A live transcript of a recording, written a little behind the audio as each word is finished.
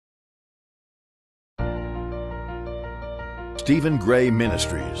Stephen Gray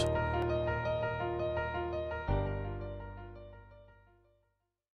Ministries.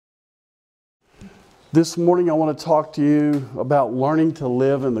 This morning I want to talk to you about learning to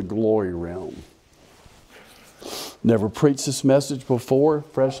live in the glory realm. Never preached this message before,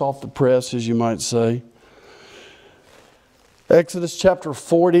 fresh off the press, as you might say. Exodus chapter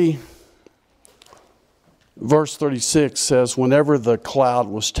 40, verse 36 says, whenever the cloud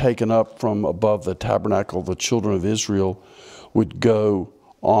was taken up from above the tabernacle, the children of Israel would go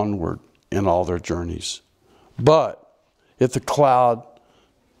onward in all their journeys. But if the cloud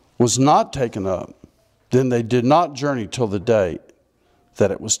was not taken up, then they did not journey till the day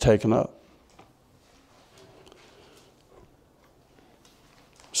that it was taken up.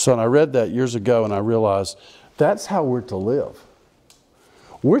 So I read that years ago and I realized that's how we're to live.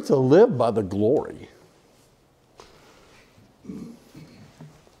 We're to live by the glory.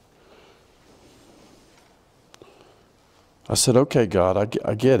 I said, okay, God,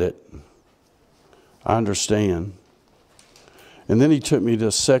 I get it. I understand. And then he took me to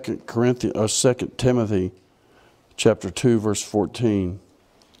 2 Timothy chapter 2, verse 14.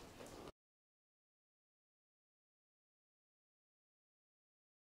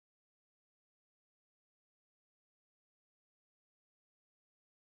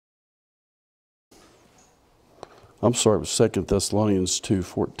 I'm sorry, it was 2 Thessalonians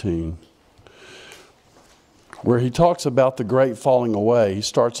 2:14. Where he talks about the great falling away. He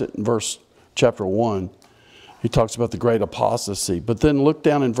starts it in chapter 1. He talks about the great apostasy. But then look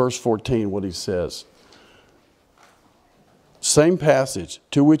down in verse 14 what he says. Same passage.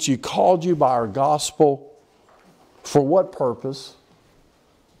 To which he called you by our gospel. For what purpose?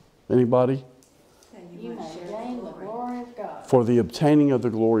 Anybody? You may obtain the glory of God. For the obtaining of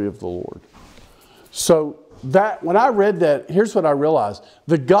the glory of the Lord. So that when I read that, here's what I realized.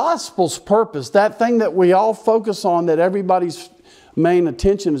 The gospel's purpose, that thing that we all focus on, that everybody's main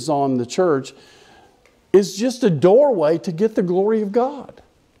attention is on in the church, is just a doorway to get the glory of God.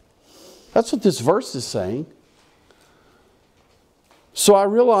 That's what this verse is saying. So I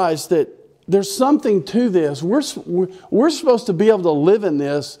realized that there's something to this. We're supposed to be able to live in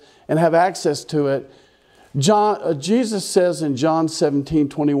this and have access to it. Jesus says in John 17,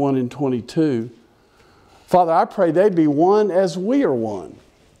 21 and 22, Father, I pray they be one as we are one.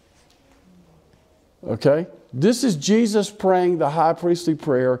 Okay? This is Jesus praying the high priestly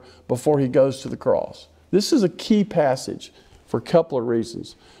prayer before he goes to the cross. This is a key passage for a couple of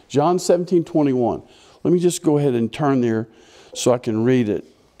reasons. John 17, 21. Let me just go ahead and turn there so I can read it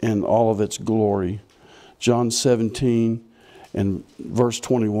in all of its glory. John 17 and verse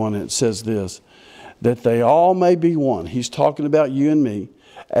 21, it says this, that they all may be one. He's talking about you and me.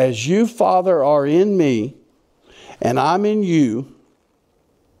 As you, Father, are in me, and I'm in you,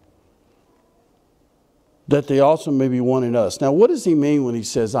 that they also may be one in us. Now, what does he mean when he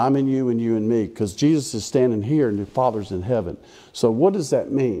says, I'm in you and you in me? Because Jesus is standing here and the Father's in heaven. So what does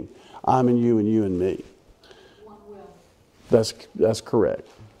that mean? I'm in you and you in me. One will. That's correct.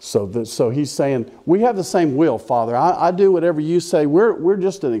 So he's saying, we have the same will, Father. I do whatever you say. We're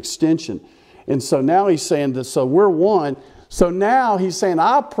just an extension. And so now he's saying that, so we're one. So now he's saying,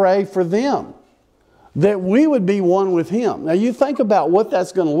 I pray for them, that we would be one with him. Now you think about what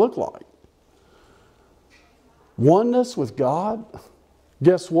that's going to look like. Oneness with God,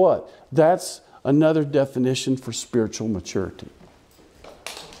 guess what? That's another definition for spiritual maturity.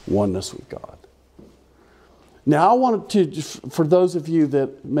 Oneness with God. Now I want to, for those of you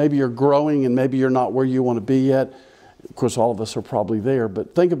that maybe are growing and maybe you're not where you want to be yet, of course all of us are probably there,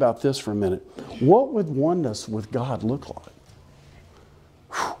 but think about this for a minute. What would oneness with God look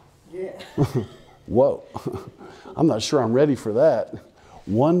like? Yeah. Whoa. I'm not sure I'm ready for that.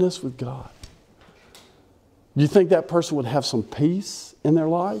 Oneness with God. Do you think that person would have some peace in their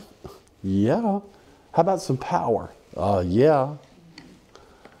life? Yeah. How about some power? Yeah.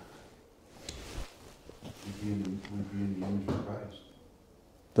 We'd be in the image of Christ.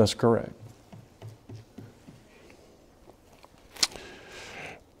 That's correct.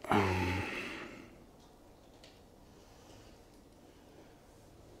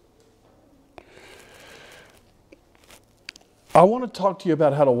 I want to talk to you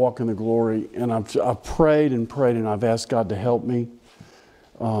about how to walk in the glory, and I've prayed and prayed, and I've asked God to help me.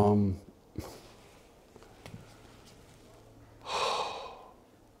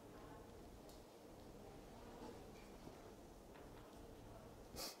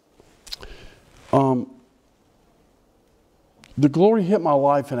 The glory hit my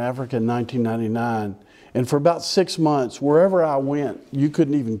life in Africa in 1999, and for about 6 months, wherever I went, you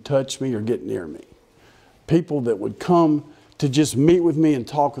couldn't even touch me or get near me. People that would come to just meet with me and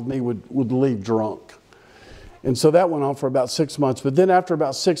talk with me would leave drunk. And so that went on for about 6 months. But then after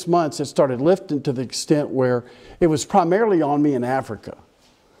about 6 months, it started lifting to the extent where it was primarily on me in Africa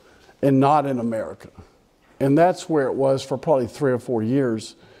and not in America. And that's where it was for probably 3 or 4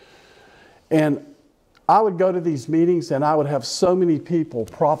 years. And I would go to these meetings and I would have so many people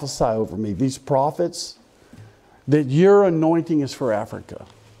prophesy over me, these prophets, that your anointing is for Africa.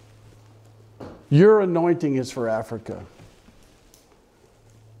 Your anointing is for Africa.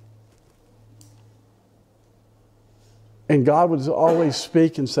 And God would always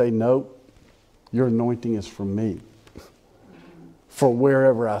speak and say, nope, your anointing is for me, for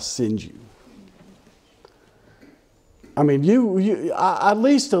wherever I send you. I mean, at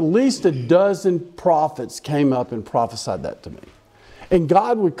least a dozen prophets came up and prophesied that to me. And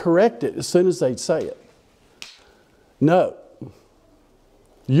God would correct it as soon as they'd say it. No,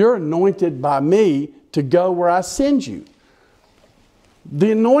 you're anointed by me to go where I send you.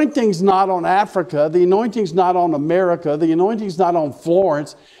 The anointing's not on Africa. The anointing's not on America. The anointing's not on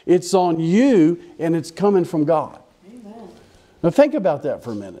Florence. It's on you, and it's coming from God. Amen. Now think about that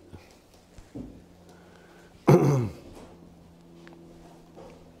for a minute.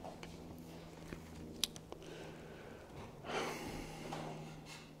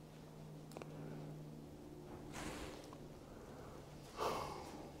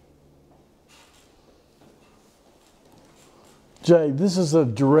 Jay, this is a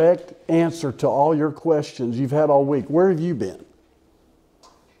direct answer to all your questions you've had all week. Where have you been?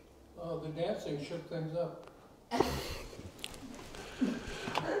 The dancing shook things up.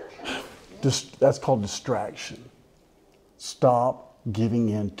 That's called distraction. Stop giving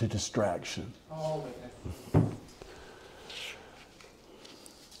in to distraction. Oh, okay.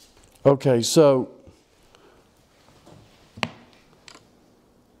 Okay, so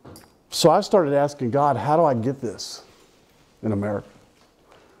I started asking God, how do I get this in America?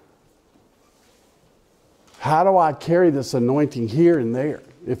 How do I carry this anointing here and there?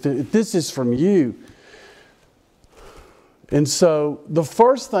 If this is from you. And so the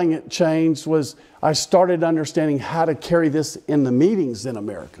first thing it changed was I started understanding how to carry this in the meetings in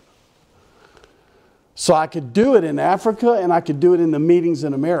America. So I could do it in Africa and I could do it in the meetings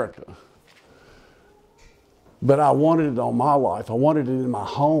in America. But I wanted it on my life. I wanted it in my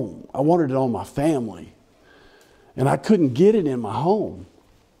home. I wanted it on my family. And I couldn't get it in my home.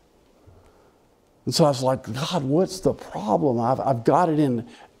 And so I was like, God, what's the problem? I've got it in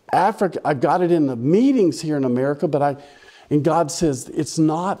Africa. I've got it in the meetings here in America. And God says, it's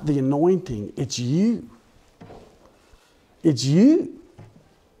not the anointing. It's you. It's you.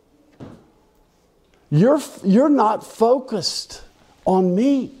 You're not focused on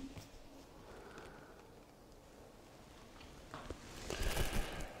me.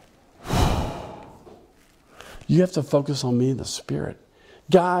 You have to focus on me in the Spirit.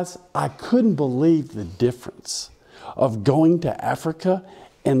 Guys, I couldn't believe the difference of going to Africa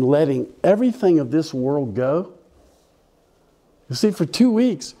and letting everything of this world go. You see, for 2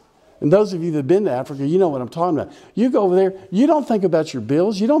 weeks, and those of you that have been to Africa, you know what I'm talking about. You go over there, you don't think about your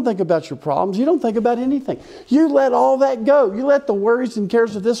bills, you don't think about your problems, you don't think about anything. You let all that go. You let the worries and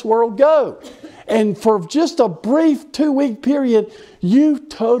cares of this world go. And for just a brief 2-week period, you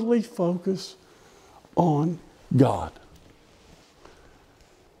totally focus on God.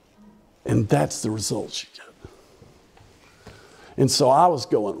 And that's the results you get. And so I was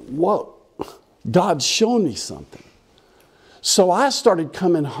going, whoa, God's showing me something. So I started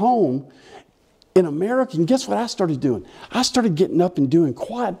coming home in America, and guess what I started doing? I started getting up and doing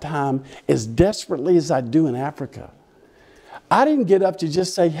quiet time as desperately as I do in Africa. I didn't get up to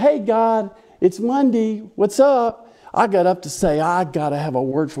just say, hey, God, it's Monday, what's up? I got up to say, I got to have a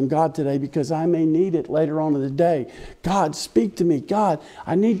word from God today because I may need it later on in the day. God, speak to me. God,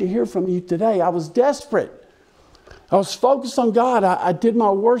 I need to hear from you today. I was desperate. I was focused on God. I did my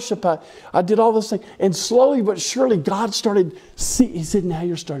worship. I did all those things. And slowly but surely, God started, he said, now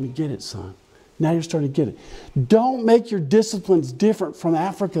you're starting to get it, son. Now you're starting to get it. Don't make your disciplines different from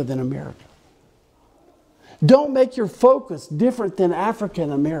Africa than America. Don't make your focus different than Africa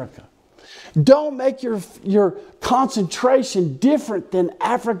and America. Don't make your concentration different than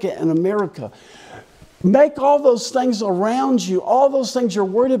Africa and America. Make all those things around you, all those things you're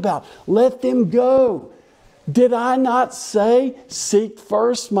worried about, let them go. Did I not say, seek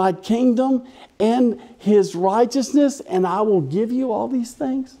first my kingdom and his righteousness, and I will give you all these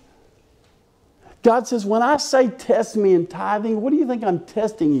things? God says, when I say test me in tithing, what do you think I'm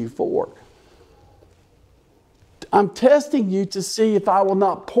testing you for? I'm testing you to see if I will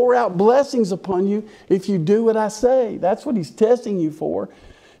not pour out blessings upon you if you do what I say. That's what he's testing you for.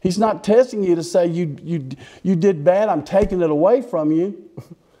 He's not testing you to say you did bad, I'm taking it away from you.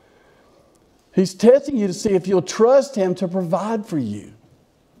 He's testing you to see if you'll trust Him to provide for you,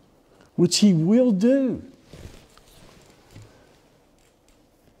 which He will do.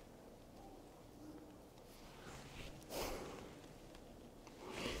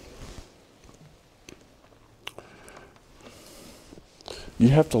 You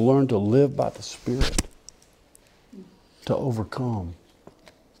have to learn to live by the Spirit to overcome.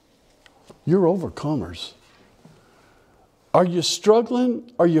 You're overcomers. Are you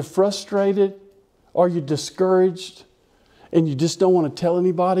struggling? Are you frustrated? Are you discouraged? And you just don't want to tell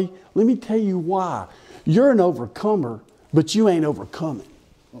anybody? Let me tell you why. You're an overcomer, but you ain't overcoming.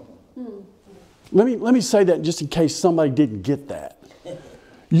 Let me say that just in case somebody didn't get that.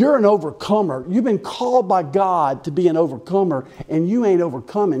 You're an overcomer. You've been called by God to be an overcomer, and you ain't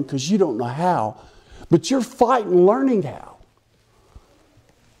overcoming because you don't know how. But you're fighting learning how.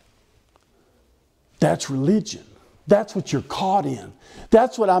 That's religion. That's what you're caught in.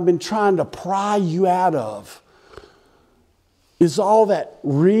 That's what I've been trying to pry you out of. Is all that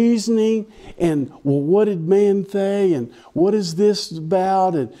reasoning and, well, what did man say? And what is this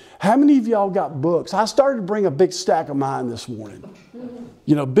about? And how many of y'all got books? I started to bring a big stack of mine this morning.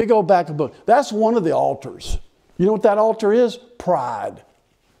 You know, big old back of books. That's one of the altars. You know what that altar is? Pride.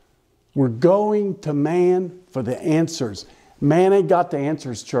 We're going to man for the answers. Man ain't got the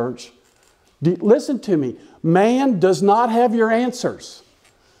answers, church. Listen to me. Man does not have your answers.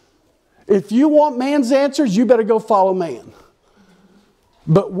 If you want man's answers, you better go follow man.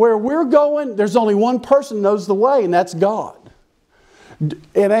 But where we're going, there's only one person who knows the way, and that's God.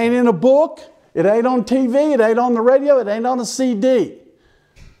 It ain't in a book. It ain't on TV. It ain't on the radio. It ain't on a CD.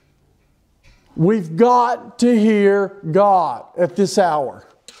 We've got to hear God at this hour.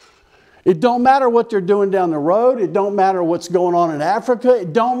 It don't matter what they're doing down the road. It don't matter what's going on in Africa.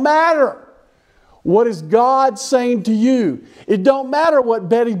 It don't matter. What is God saying to you? It don't matter what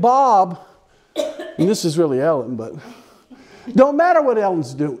Betty Bob, and this is really Ellen, but it don't matter what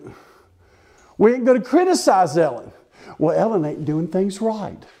Ellen's doing. We ain't going to criticize Ellen. Well, Ellen ain't doing things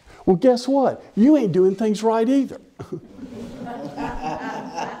right. Well, guess what? You ain't doing things right either.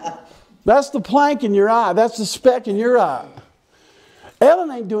 That's the plank in your eye. That's the speck in your eye. Ellen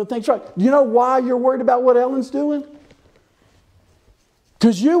ain't doing things right. You know why you're worried about what Ellen's doing?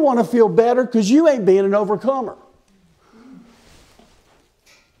 Because you want to feel better because you ain't being an overcomer.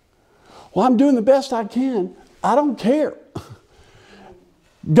 Well, I'm doing the best I can. I don't care.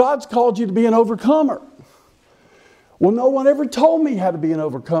 God's called you to be an overcomer. Well, no one ever told me how to be an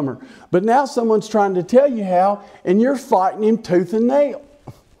overcomer. But now someone's trying to tell you how, and you're fighting him tooth and nail.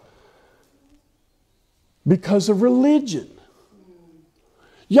 Because of religion.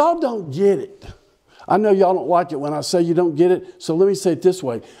 Y'all don't get it. I know y'all don't like it when I say you don't get it, so let me say it this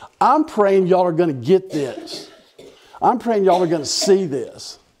way. I'm praying y'all are going to get this. I'm praying y'all are going to see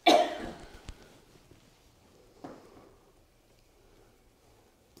this.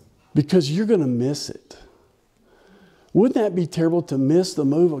 Because you're going to miss it. Wouldn't that be terrible to miss the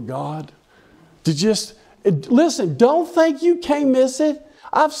move of God? To just, listen, don't think you can't miss it.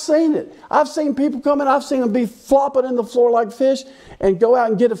 I've seen it. I've seen people come in, I've seen them be flopping in the floor like fish and go out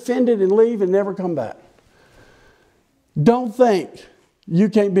and get offended and leave and never come back. Don't think you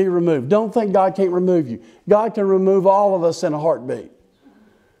can't be removed. Don't think God can't remove you. God can remove all of us in a heartbeat.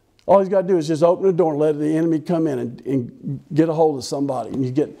 All He's got to do is just open the door and let the enemy come in and get a hold of somebody. And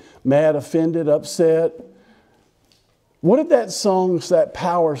you get mad, offended, upset. What if that song's that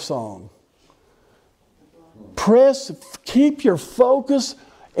power song? Keep your focus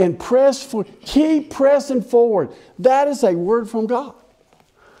and keep pressing forward. That is a word from God.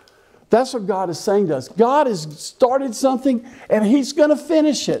 That's what God is saying to us. God has started something and He's going to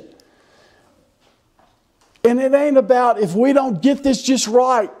finish it. And it ain't about if we don't get this just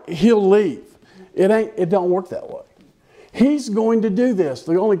right, He'll leave. It don't work that way. He's going to do this.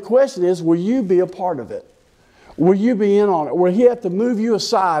 The only question is, will you be a part of it? Will you be in on it? Will He have to move you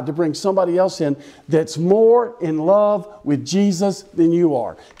aside to bring somebody else in that's more in love with Jesus than you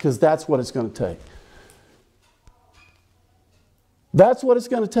are? Because that's what it's going to take. That's what it's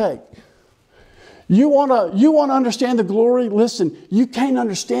going to take. You want to understand the glory? Listen, you can't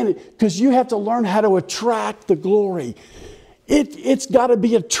understand it because you have to learn how to attract the glory. It's got to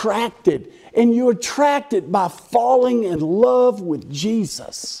be attracted. And you attract it by falling in love with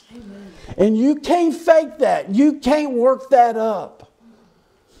Jesus. Amen. And you can't fake that. You can't work that up.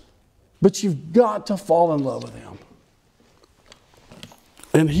 But you've got to fall in love with Him.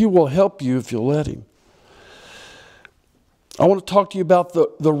 And He will help you if you'll let Him. I want to talk to you about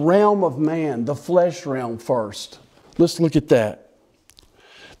the realm of man, the flesh realm first. Let's look at that.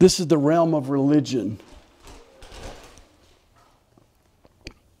 This is the realm of religion.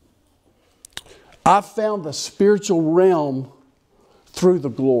 I found the spiritual realm through the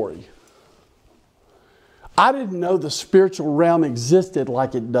glory. I didn't know the spiritual realm existed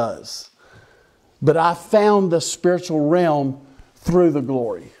like it does. But I found the spiritual realm through the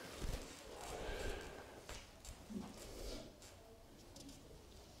glory.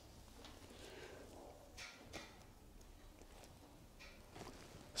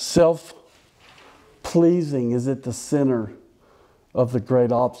 Self-pleasing is at the center of the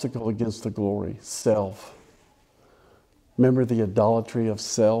great obstacle against the glory. Self. Remember, the idolatry of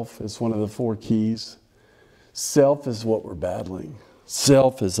self is one of the 4 keys. Self is what we're battling.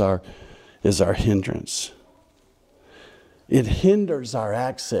 Self is our hindrance. It hinders our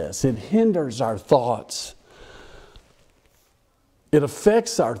access. It hinders our thoughts. It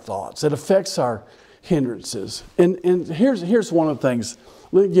affects our thoughts. It affects our hindrances. And here's one of the things.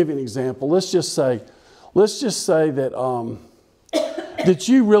 Let me give you an example. Let's just say that that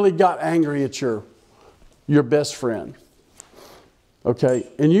you really got angry at your best friend. Okay?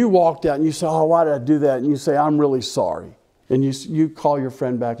 And you walked out and you say, "Oh, why did I do that?" And you say, "I'm really sorry." And you call your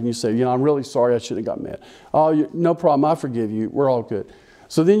friend back and you say, "You know, I'm really sorry, I shouldn't have got mad." "Oh, no problem, I forgive you. We're all good."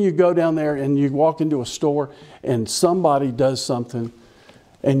 So then you go down there and you walk into a store and somebody does something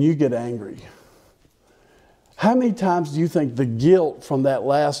and you get angry. How many times do you think the guilt from that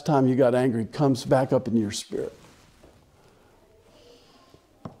last time you got angry comes back up in your spirit?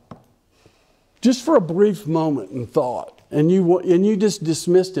 Just for a brief moment in thought. And you just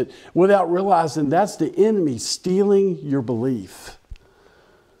dismissed it without realizing that's the enemy stealing your belief.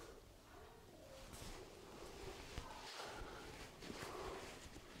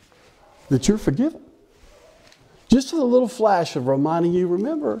 That you're forgiven. Just with a little flash of reminding you,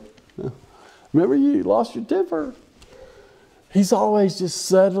 remember you lost your temper. He's always just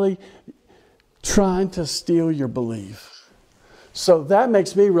subtly trying to steal your belief. So that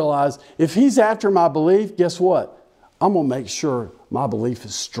makes me realize if he's after my belief, guess what? I'm going to make sure my belief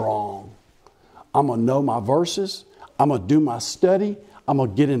is strong. I'm going to know my verses. I'm going to do my study. I'm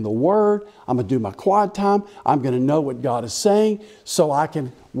going to get in the Word. I'm going to do my quiet time. I'm going to know what God is saying so I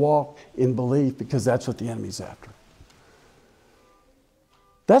can walk in belief, because that's what the enemy's after.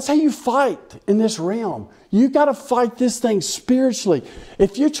 That's how you fight in this realm. You got to fight this thing spiritually.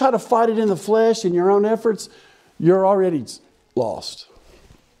 If you try to fight it in the flesh in your own efforts, you're already lost.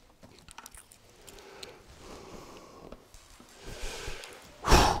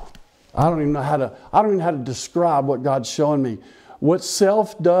 I don't even know how to describe what God's showing me. What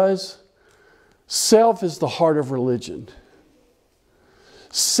self does, self is the heart of religion.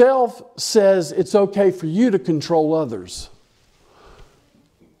 Self says it's okay for you to control others.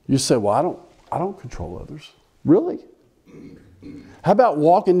 You say, "Well, I don't control others." Really? How about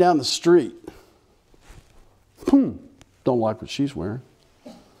walking down the street? Don't like what she's wearing.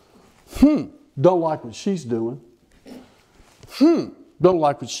 Don't like what she's doing. Don't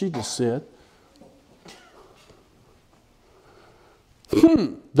like what she just said.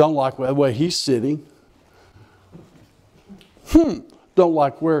 Don't like the way he's sitting. Don't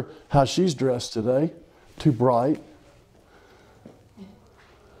like how she's dressed today. Too bright.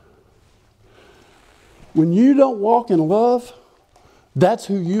 When you don't walk in love, that's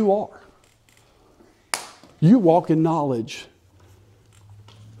who you are. You walk in knowledge.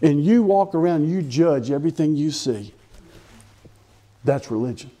 And you walk around and you judge everything you see. That's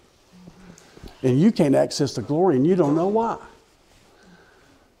religion. And you can't access the glory and you don't know why.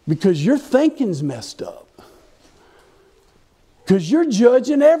 Because your thinking's messed up. Because you're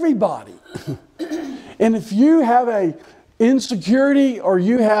judging everybody. And if you have a insecurity or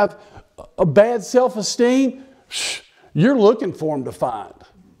you have a bad self-esteem, you're looking for them to find.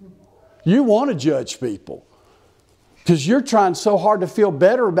 You want to judge people. Because you're trying so hard to feel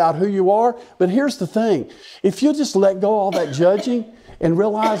better about who you are. But here's the thing. If you'll just let go of all that judging and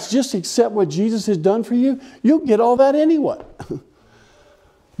realize, just accept what Jesus has done for you, you'll get all that anyway.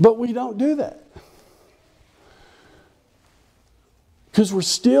 But we don't do that. Because we're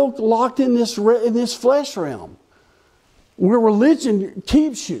still locked in this flesh realm. Where religion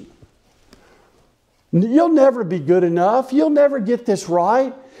keeps you. You'll never be good enough. You'll never get this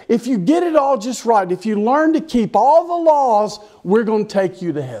right. If you get it all just right, if you learn to keep all the laws, we're going to take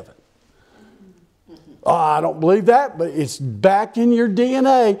you to heaven. Oh, I don't believe that, but it's back in your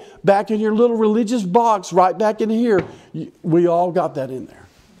DNA, back in your little religious box, right back in here. We all got that in there.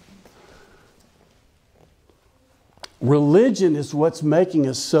 Religion is what's making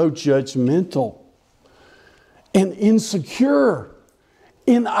us so judgmental and insecure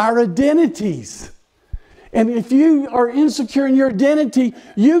in our identities. And if you are insecure in your identity,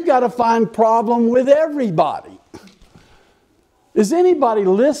 you've got to find problem with everybody. Is anybody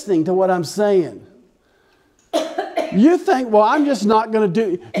listening to what I'm saying? You think, well, I'm just not going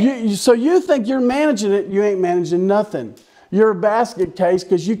to do. So you think you're managing it. You ain't managing nothing. You're a basket case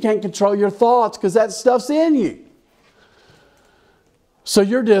because you can't control your thoughts because that stuff's in you. So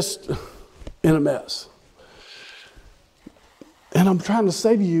you're just in a mess. And I'm trying to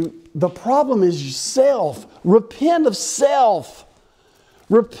say to you, the problem is yourself. Repent of self.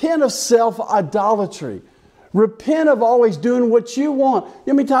 Repent of self-idolatry. Repent of always doing what you want. You know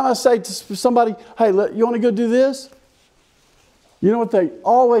how many times I say to somebody, hey, you want to go do this? You know what they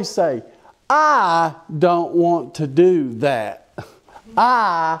always say? I don't want to do that.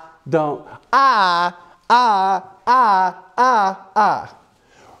 I don't. I.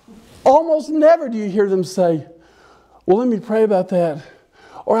 Almost never do you hear them say, well, let me pray about that.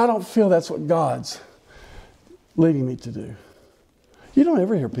 Or I don't feel that's what God's leading me to do. You don't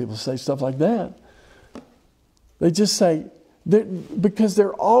ever hear people say stuff like that. They just say, because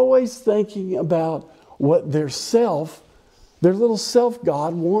they're always thinking about what their little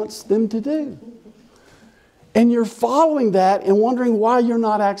self-God wants them to do. And you're following that and wondering why you're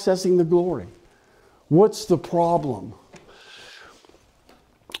not accessing the glory. What's the problem?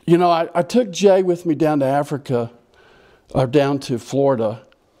 You know, I took Jay with me down to Africa, or down to Florida,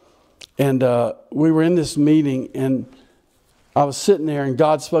 and we were in this meeting, and I was sitting there, and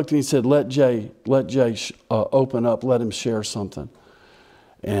God spoke to me and said, let Jay open up, let him share something.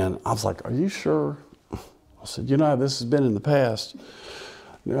 And I was like, are you sure? I said, you know how this has been in the past.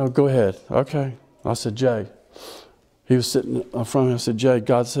 No, go ahead. Okay. I said, Jay. He was sitting in front of me. I said, Jay,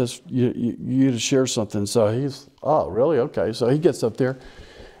 God says you to share something. So he's, oh, really? Okay. So he gets up there.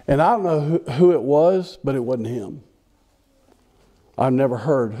 And I don't know who it was, but it wasn't him. I've never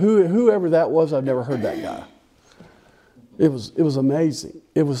heard. Whoever that was, I've never heard that guy. It was amazing.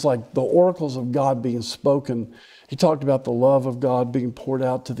 It was like the oracles of God being spoken. He talked about the love of God being poured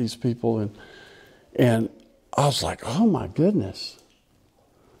out to these people. And I was like, oh my goodness.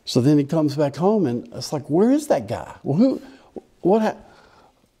 So then he comes back home and it's like, where is that guy? Well,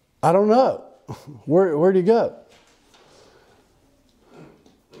 I don't know. Where'd he go?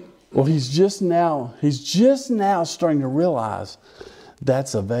 Well, he's just now starting to realize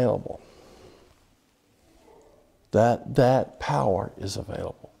that's available. That power is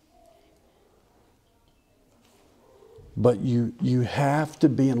available. But you have to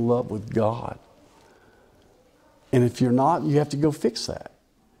be in love with God. And if you're not, you have to go fix that.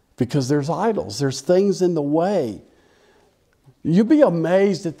 Because there's idols. There's things in the way. You'll be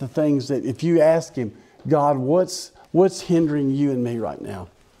amazed at the things that if you ask him, God, what's hindering you and me right now?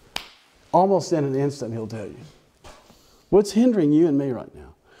 Almost in an instant, he'll tell you. What's hindering you and me right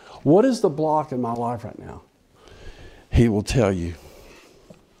now? What is the block in my life right now? He will tell you.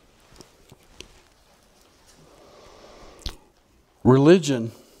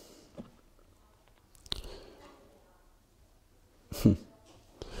 Religion.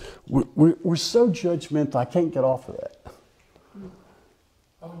 We're so judgmental. I can't get off of that.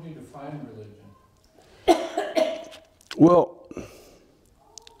 How would you define religion? Well,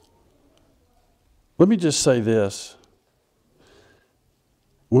 let me just say this.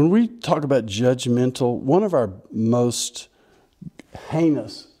 When we talk about judgmental, one of our most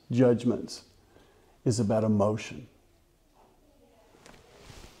heinous judgments is about emotion.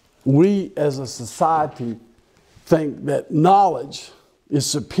 We as a society think that knowledge is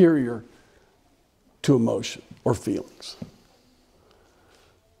superior to emotion or feelings.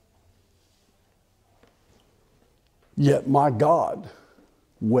 Yet my God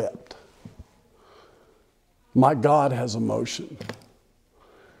wept. My God has emotion.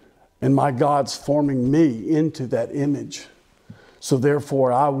 And my God's forming me into that image. So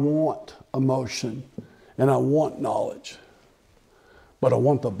therefore I want emotion and I want knowledge. But I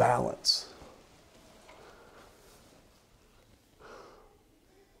want the balance.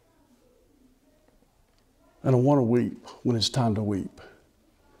 And I want to weep when it's time to weep.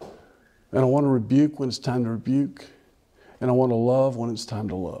 And I want to rebuke when it's time to rebuke. And I want to love when it's time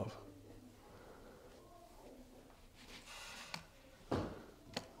to love.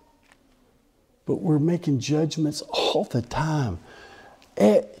 But we're making judgments all the time.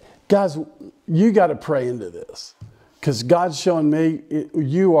 Guys, you got to pray into this. Because God's showing me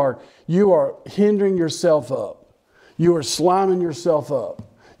you are hindering yourself up. You are sliming yourself up.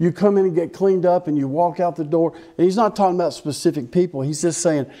 You come in and get cleaned up and you walk out the door. And he's not talking about specific people. He's just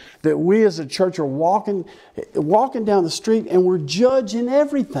saying that we as a church are walking down the street and we're judging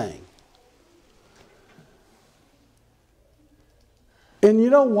everything. And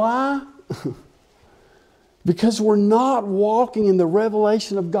you know why? Because we're not walking in the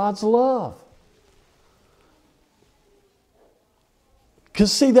revelation of God's love.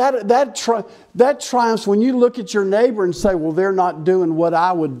 Because see, that triumphs when you look at your neighbor and say, well, they're not doing what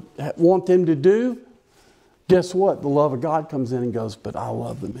I would want them to do. Guess what? The love of God comes in and goes, but I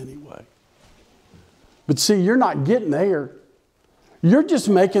love them anyway. But see, you're not getting there. You're just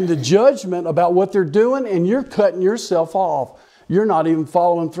making the judgment about what they're doing, and you're cutting yourself off. You're not even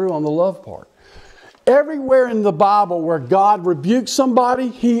following through on the love part. Everywhere in the Bible where God rebukes somebody,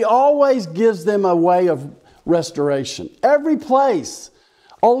 He always gives them a way of restoration. Every place.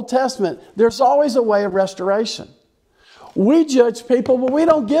 Old Testament, there's always a way of restoration. We judge people, but we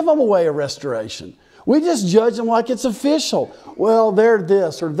don't give them a way of restoration. We just judge them like it's official. Well, they're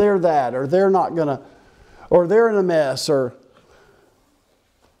this, or they're that, or they're not going to, or they're in a mess, or...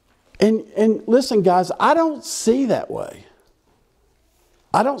 And listen, guys, I don't see that way.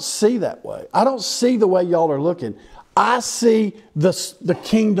 I don't see that way. I don't see the way y'all are looking. I see the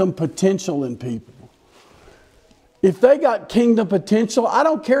kingdom potential in people. If they got kingdom potential, I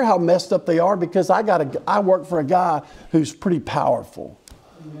don't care how messed up they are, because I work for a guy who's pretty powerful.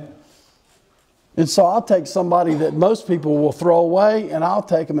 Amen. And so I'll take somebody that most people will throw away, and I'll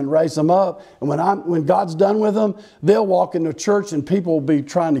take them and raise them up. And when God's done with them, they'll walk into church and people will be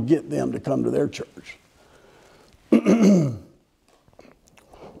trying to get them to come to their church.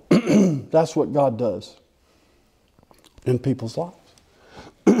 That's what God does in people's lives.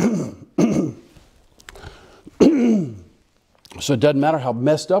 So it doesn't matter how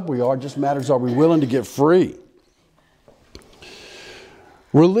messed up we are, it just matters, are we willing to get free?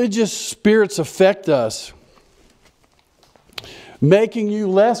 Religious spirits affect us, making you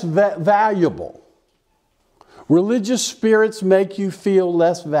less valuable. Religious spirits make you feel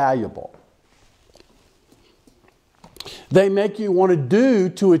less valuable. They make you want to do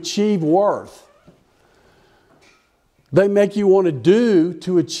to achieve worth. They make you want to do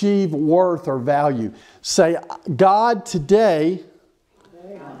to achieve worth or value. Say, God, today,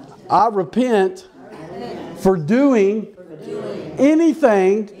 I repent for doing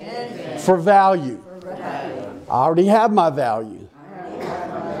anything for value. I already have my value.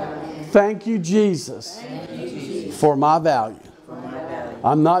 Thank you, Jesus, for my value.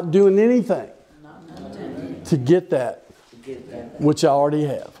 I'm not doing anything to get that which I already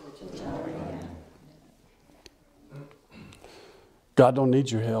have. God don't need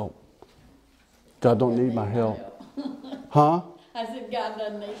your help. God don't need my help. Huh? I said, God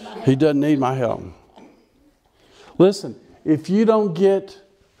doesn't need my help. He doesn't need my help. Listen, if you don't get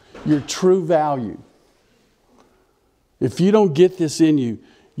your true value, if you don't get this in you,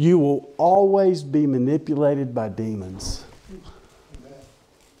 you will always be manipulated by demons.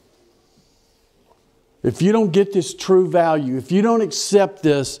 If you don't get this true value, if you don't accept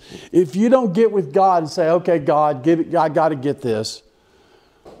this, if you don't get with God and say, okay, God, I got to get this,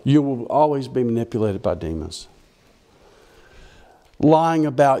 you will always be manipulated by demons. Lying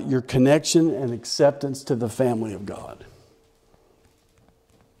about your connection and acceptance to the family of God.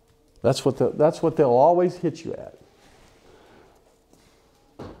 That's what they'll always hit you at.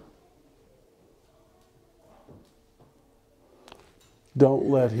 Don't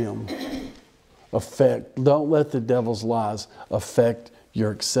let don't let the devil's lies affect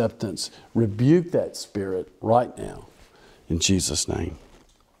your acceptance. Rebuke that spirit right now in Jesus' name.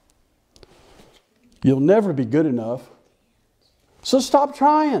 You'll never be good enough. So stop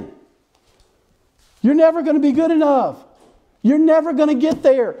trying. You're never going to be good enough. You're never going to get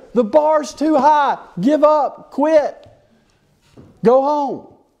there. The bar's too high. Give up. Quit. Go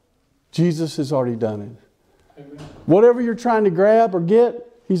home. Jesus has already done it. Amen. Whatever you're trying to grab or get,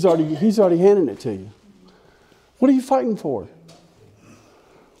 He's already handing it to you. What are you fighting for?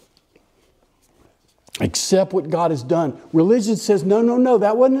 Accept what God has done. Religion says, no,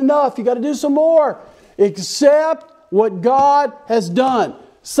 that wasn't enough. You got to do some more. Accept what God has done.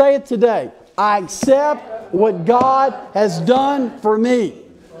 Say it today. I accept what God has done for me.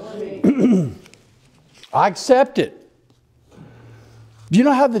 I accept it. Do you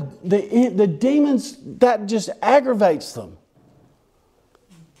know how the demons, that just aggravates them?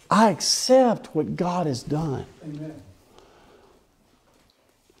 I accept what God has done. Amen.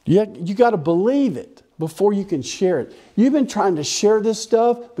 You got to believe it before you can share it. You've been trying to share this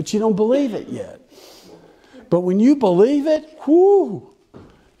stuff, but you don't believe it yet. But when you believe it,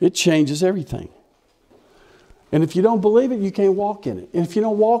 it changes everything. And if you don't believe it, you can't walk in it. And if you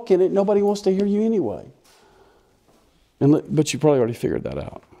don't walk in it, nobody wants to hear you anyway. But you probably already figured that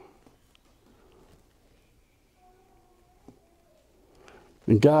out.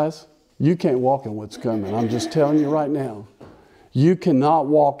 And guys, you can't walk in what's coming. I'm just telling you right now. You cannot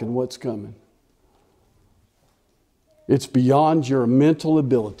walk in what's coming. It's beyond your mental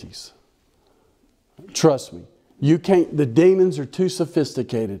abilities. Trust me. You can't, the demons are too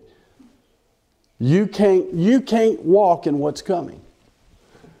sophisticated. You can't walk in what's coming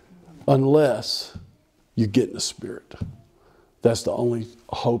unless you get in the Spirit. That's the only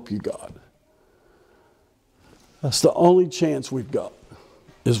hope you got. That's the only chance we've got,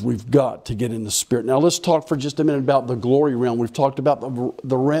 is we've got to get in the Spirit. Now let's talk for just a minute about the glory realm. We've talked about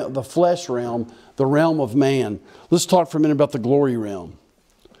the flesh realm, the realm of man. Let's talk for a minute about the glory realm.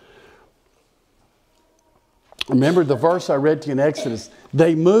 Remember the verse I read to you in Exodus.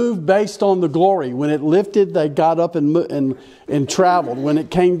 They moved based on the glory. When it lifted, they got up and traveled. When it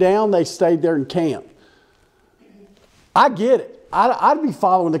came down, they stayed there and camped. I get it. I'd be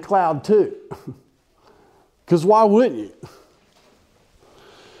following the cloud too. Because why wouldn't you?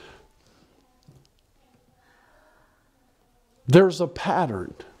 There's a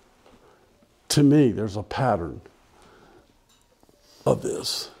pattern. To me, there's a pattern of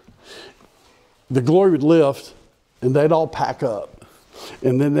this. The glory would lift, and they'd all pack up.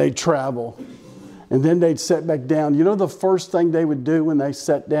 And then they'd travel. And then they'd sit back down. You know the first thing they would do when they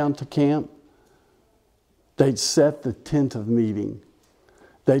sat down to camp? They'd set the tent of meeting.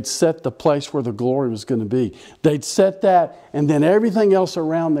 They'd set the place where the glory was going to be. They'd set that, and then everything else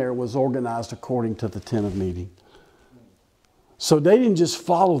around there was organized according to the tent of meeting. So they didn't just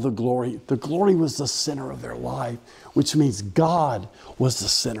follow the glory. The glory was the center of their life, which means God was the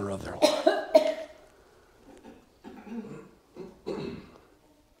center of their life.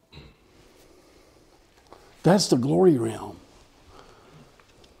 That's the glory realm.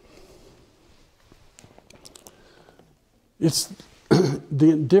 It's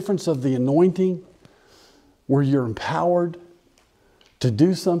the difference of the anointing, where you're empowered to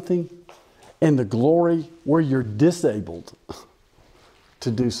do something, and the glory where you're disabled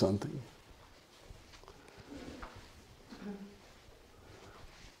to do something.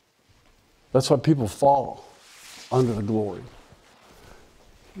 That's why people fall under the glory.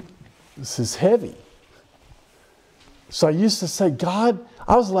 This is heavy. So I used to say, God,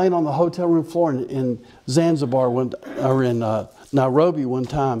 I was laying on the hotel room floor in Zanzibar or in Nairobi one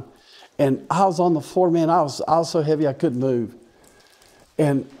time, and I was on the floor, man. I was so heavy I couldn't move,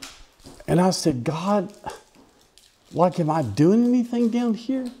 and I said, God, like, am I doing anything down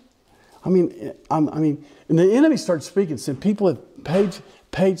here? I mean, and the enemy started speaking. Said people have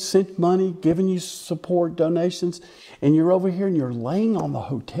sent money, given you support, donations, and you're over here and you're laying on the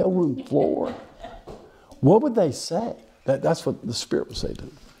hotel room floor. What would they say? That's what the Spirit would say to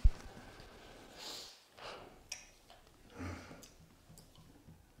them.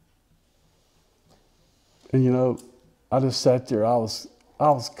 And you know, I just sat there. I was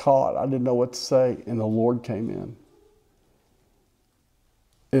caught. I didn't know what to say, and the Lord came in.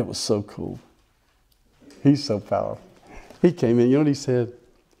 It was so cool. He's so powerful. He came in. You know what he said?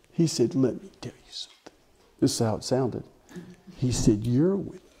 He said, "Let me tell you something." This is how it sounded. He said, "You're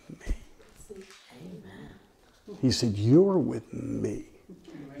with me." He said, "You're with me."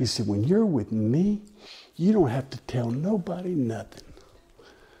 He said, "When you're with me, you don't have to tell nobody nothing."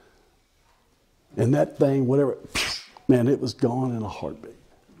 And that thing, whatever, man, it was gone in a heartbeat.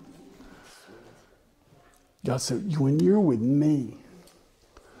 God said, when you're with me,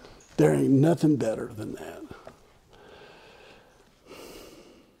 there ain't nothing better than that.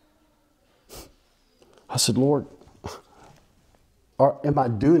 I said, Lord, am I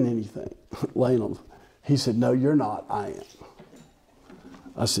doing anything? Laying on. He said, no, you're not. I am.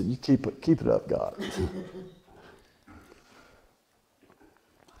 I said, you keep it up, God.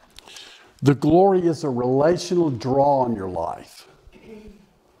 The glory is a relational draw on your life.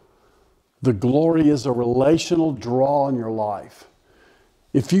 The glory is a relational draw on your life.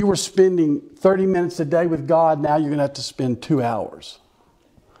 If you were spending 30 minutes a day with God, now you're going to have to spend 2 hours.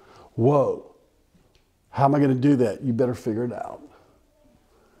 Whoa. How am I going to do that? You better figure it out.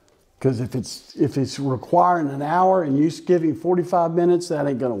 Because if it's requiring an hour and you giving 45 minutes, that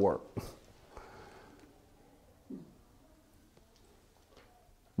ain't going to work.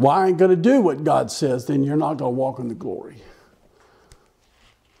 Well, I ain't going to do what God says, then you're not going to walk in the glory.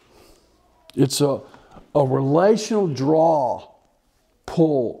 It's a relational draw,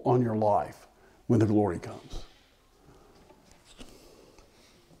 pull on your life when the glory comes.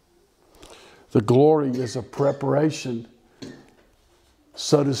 The glory is a preparation,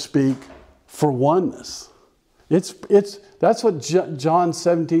 so to speak, for oneness. That's what John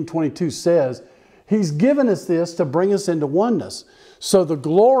 17:22 says. He's given us this to bring us into oneness. So the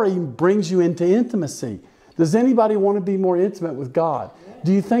glory brings you into intimacy. Does anybody want to be more intimate with God?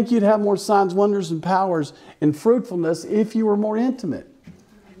 Do you think you'd have more signs, wonders, and powers and fruitfulness if you were more intimate?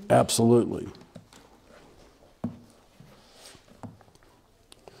 Absolutely.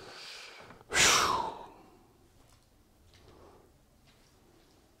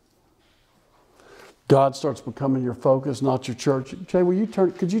 God starts becoming your focus, not your church. Jay,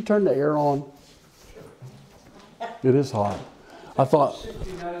 could you turn the air on? It is hot. I thought,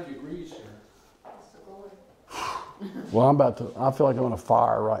 69 degrees here. well, I feel like I'm on a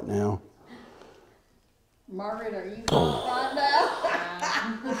fire right now. Margaret, are you going to find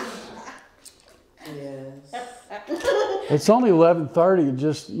out? Yes. It's only 11:30.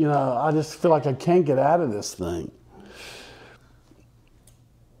 I just feel like I can't get out of this thing.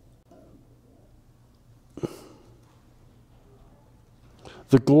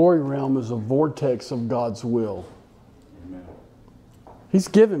 The glory realm is a vortex of God's will. Amen. He's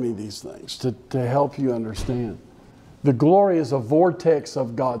given me these things to help you understand. The glory is a vortex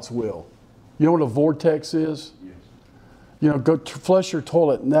of God's will. You know what a vortex is? Yes. Go flush your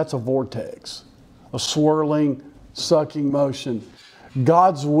toilet, and that's a vortex. A swirling, sucking motion.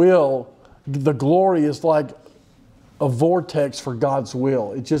 God's will, the glory is like a vortex for God's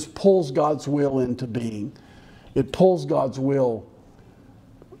will. It just pulls God's will into being. It pulls God's will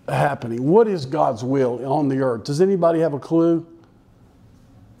happening. What is God's will on the earth? Does anybody have a clue?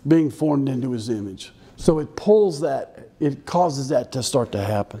 Being formed into His image. So it pulls that, it causes that to start to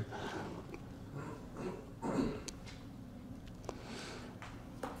happen.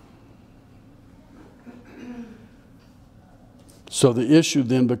 So the issue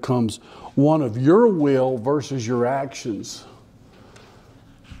then becomes one of your will versus your actions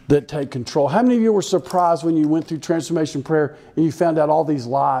that take control. How many of you were surprised when you went through transformation prayer and you found out all these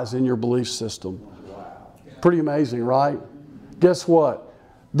lies in your belief system? Pretty amazing, right? Guess what?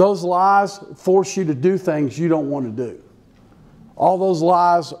 Those lies force you to do things you don't want to do. All those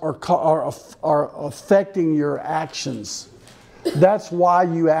lies are affecting your actions. That's why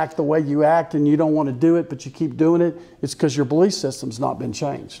you act the way you act and you don't want to do it, but you keep doing it. It's because your belief system's not been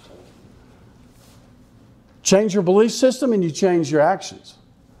changed. Change your belief system and you change your actions.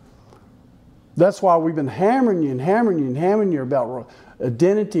 That's why we've been hammering you and hammering you and hammering you about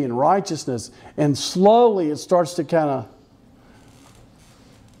identity and righteousness. And slowly it starts to kind of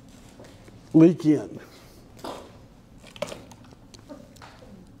leak in.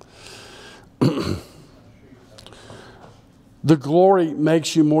 The glory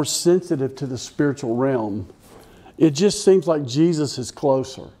makes you more sensitive to the spiritual realm. It just seems like Jesus is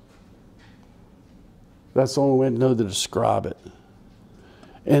closer. That's the only way to know to describe it.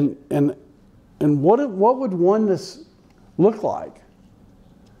 And what would oneness look like?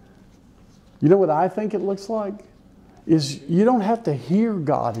 You know what I think it looks like? Is you don't have to hear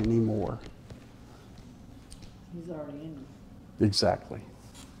God anymore. He's already in you. Exactly.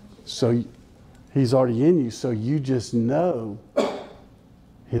 So He's already in you, so you just know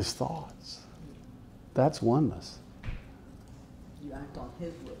His thoughts. That's oneness. You act on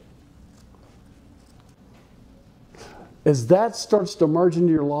His will. As that starts to merge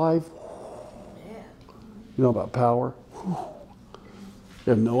into your life, Yeah. you know about power? You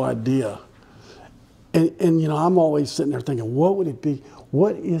have no idea. And I'm always sitting there thinking, what would it be?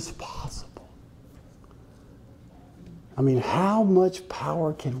 What is possible? I mean, how much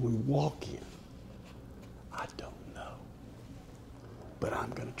power can we walk in? I don't know. But I'm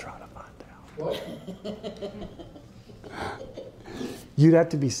going to try to find out. You'd have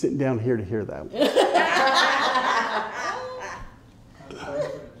to be sitting down here to hear that one.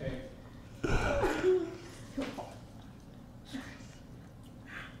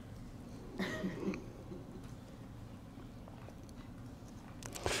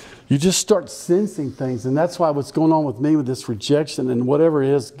 You just start sensing things, and that's why what's going on with me with this rejection and whatever it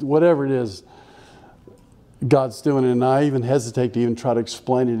is, God's doing it, and I even hesitate to even try to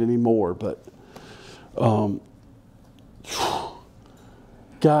explain it anymore. But,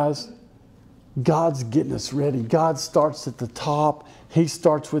 guys, God's getting us ready. God starts at the top. He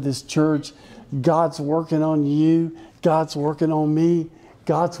starts with His church. God's working on you. God's working on me.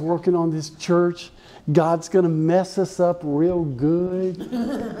 God's working on this church. God's going to mess us up real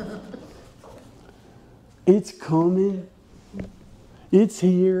good. It's coming. It's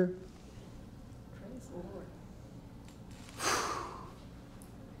here. Praise the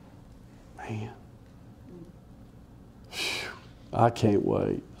Lord. Man. I can't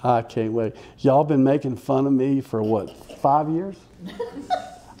wait. I can't wait. Y'all been making fun of me for what, 5 years?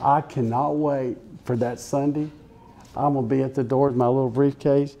 I cannot wait for that Sunday. I'm going to be at the door with my little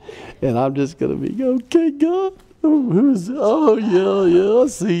briefcase, and I'm just going to be, okay, God. Oh, who is it? Oh, yeah, I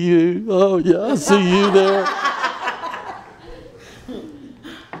see you. Oh, yeah, I see you there.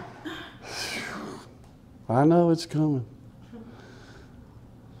 I know it's coming.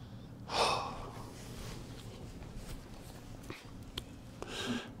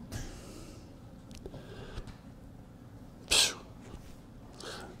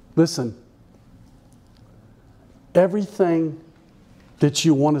 Listen, Everything that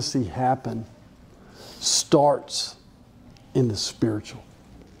you want to see happen starts in the spiritual.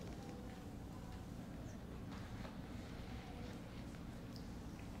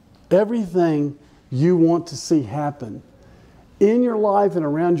 Everything you want to see happen in your life and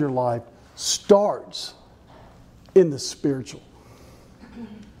around your life starts in the spiritual.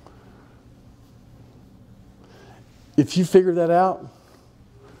 If you figure that out,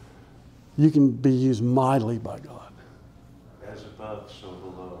 you can be used mightily by God. As above, so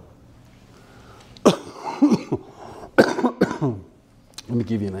below. Let me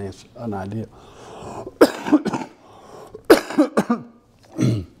give you an idea.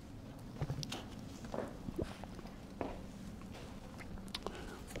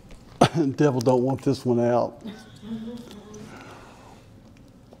 The devil don't want this one out.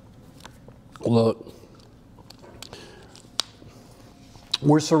 Look,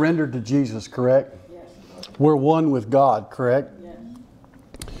 we're surrendered to Jesus, correct? Yes. We're one with God, correct? Yes.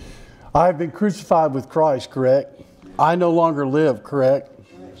 I have been crucified with Christ, correct? I no longer live, correct?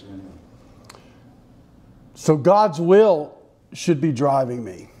 So God's will should be driving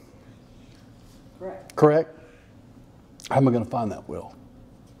me, Correct. correct? How am I going to find that will?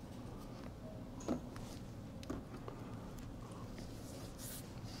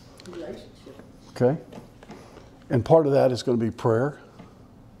 Relationship. Okay? And part of that is going to be prayer.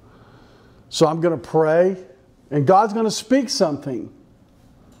 So I'm going to pray, and God's going to speak something.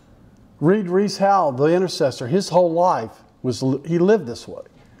 Read Reese Howell, the intercessor. His whole life he lived this way.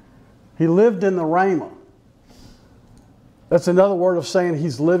 He lived in the Rhema. That's another word of saying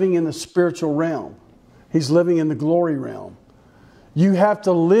he's living in the spiritual realm. He's living in the glory realm. You have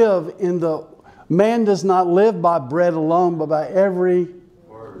to live in the... Man does not live by bread alone, but by every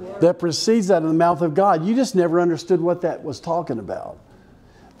word that proceeds out of the mouth of God. You just never understood what that was talking about.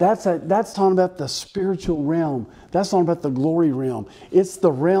 That's talking about the spiritual realm. That's talking about the glory realm. It's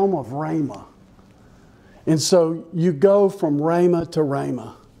the realm of Rhema. And so you go from Rhema to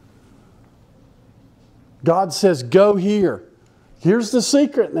Rhema. God says, go here. Here's the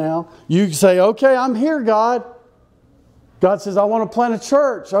secret now. You say, okay, I'm here, God. God says, I want to plant a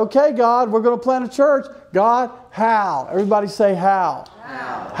church. Okay, God, we're going to plant a church. God, how? Everybody say how.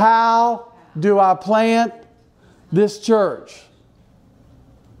 How? How do I plant this church?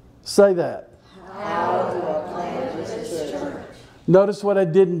 Say that. How do I plant this church? Notice what I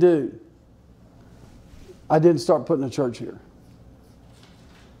didn't do. I didn't start putting a church here.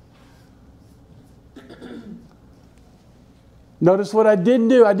 Notice what I didn't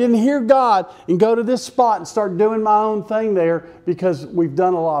do. I didn't hear God and go to this spot and start doing my own thing there, because we've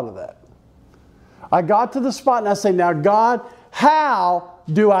done a lot of that. I got to the spot and I say, now God, how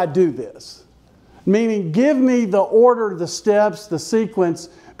do I do this? Meaning, give me the order, the steps, the sequence,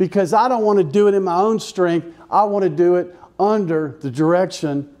 because I don't want to do it in my own strength. I want to do it under the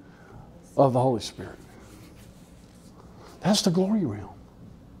direction of the Holy Spirit. That's the glory realm.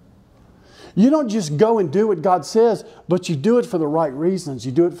 You don't just go and do what God says, but you do it for the right reasons.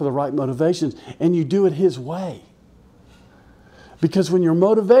 You do it for the right motivations, and you do it His way. Because when your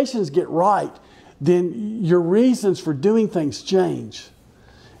motivations get right, then your reasons for doing things change.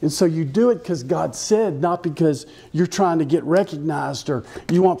 And so you do it because God said, not because you're trying to get recognized, or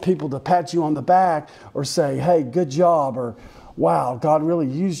you want people to pat you on the back or say, hey, good job, or wow, God really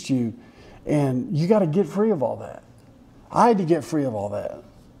used you. And you got to get free of all that. I had to get free of all that.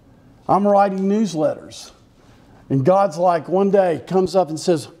 I'm writing newsletters. And God's like, one day comes up and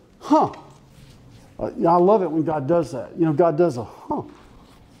says, I love it when God does that. You know, God does a, I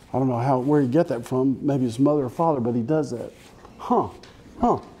don't know where you get that from. Maybe his mother or father, but he does that.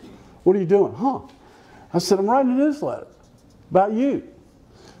 What are you doing? I said, I'm writing a newsletter about you.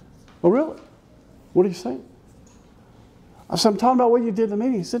 Oh, really? What are you saying? I said, I'm talking about what you did in the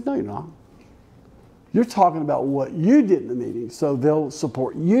meeting. He said, no, you're not. You're talking about what you did in the meeting, so they'll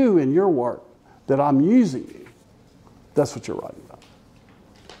support you in your work that I'm using you. That's what you're writing about.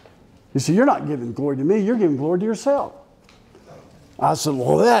 You see, you're not giving glory to me, you're giving glory to yourself. I said,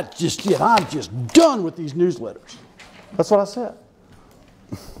 well, that's just it. I'm just done with these newsletters. That's what I said.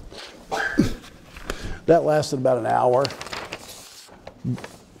 That lasted about an hour.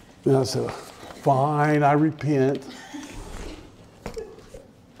 And I said, fine, I repent.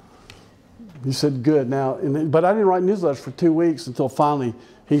 He said, good. Now, but I didn't write newsletters for 2 weeks until finally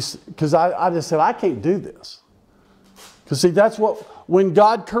because I just said, I can't do this. Because see, that's what, when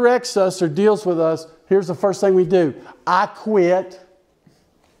God corrects us or deals with us, here's the first thing we do. I quit.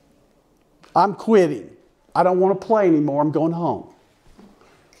 I'm quitting. I don't want to play anymore. I'm going home.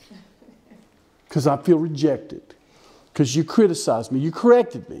 Because I feel rejected. Because you criticized me. You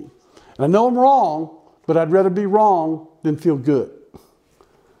corrected me. And I know I'm wrong, But I'd rather be wrong than feel good.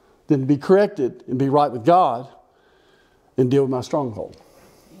 Than be corrected and be right with God and deal with my stronghold.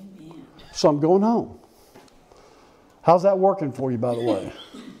 Amen. So I'm going home. How's that working for you, by the way?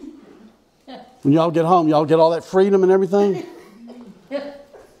 When y'all get home, y'all get all that freedom and everything?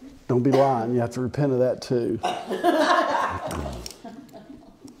 Don't be lying. You have to repent of that too. Well,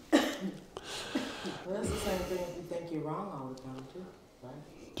 that's the same thing if you think you're wrong all the time, too, right?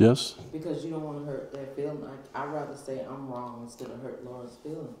 Yes? Because you don't want to hurt their feeling. I'd rather say I'm wrong instead of hurt Laura's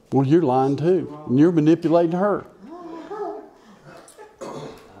feeling. Well, you're lying too. And you're manipulating her.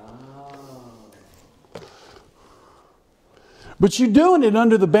 But you're doing it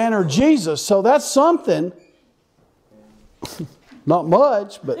under the banner of Jesus, so that's something. Not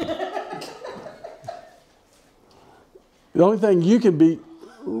much, but the only thing you can be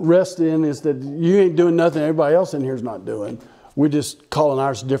rested in is that you ain't doing nothing everybody else in here is not doing. We're just calling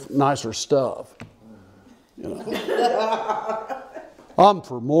ours different, nicer stuff. You know, I'm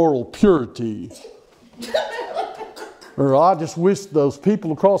for moral purity. Or I just wish those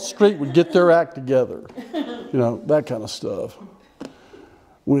people across the street would get their act together. You know, that kind of stuff.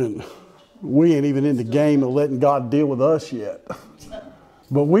 When we ain't even in the game of letting God deal with us yet.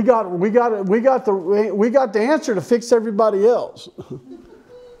 But we got the answer to fix everybody else.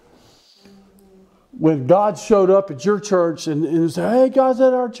 When God showed up at your church and said, hey, God's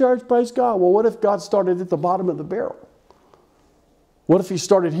at our church, praise God. Well, what if God started at the bottom of the barrel? What if he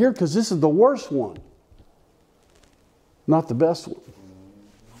started here? Because this is the worst one. Not the best one.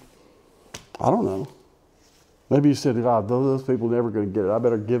 I don't know. Maybe you said, God, those people are never going to get it. I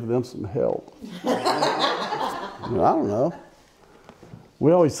better give them some help. I don't know.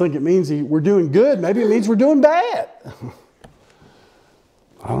 We always think it means we're doing good. Maybe it means we're doing bad.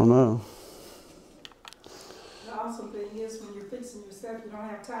 I don't know. The awesome thing is when you're fixing yourself, you don't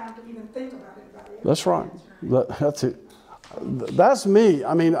have time to even think about anybody else. That's right. That's it. That's me.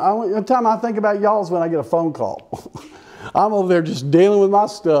 I mean, the time I think about y'all is when I get a phone call. I'm over there just dealing with my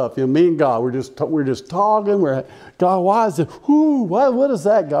stuff. You know, me and God, we're just talking. God, why is it? What is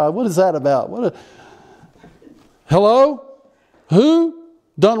that, God? What is that about? Hello? Who?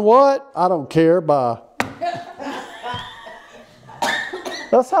 Done what? I don't care. Bye.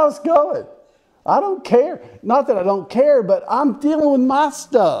 That's how it's going. I don't care. Not that I don't care, but I'm dealing with my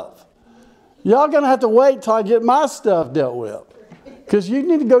stuff. Y'all going to have to wait till I get my stuff dealt with. Because you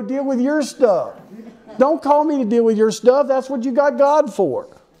need to go deal with your stuff. Don't call me to deal with your stuff. That's what you got God for.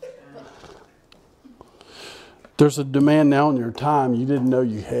 There's a demand now on your time you didn't know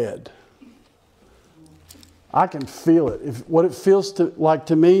you had. I can feel it. What it feels like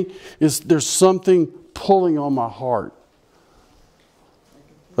to me is there's something pulling on my heart.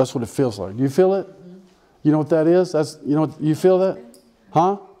 That's what it feels like. Do you feel it? You know what that is? You feel that?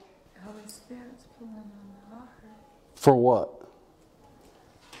 Huh? Holy Spirit's pulling on my heart. For what?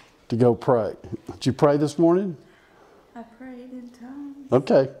 To go pray. Did you pray this morning? I prayed in tongues.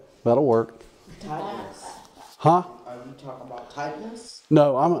 Okay, that'll work. Tightness. Huh? Are you talking about tightness?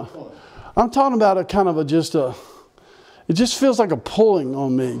 No, I'm talking about a kind of it just feels like a pulling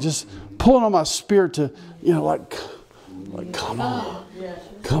on me, just pulling on my spirit to, like come on,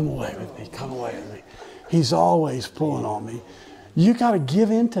 come away with me, come away with me. He's always pulling on me. You got to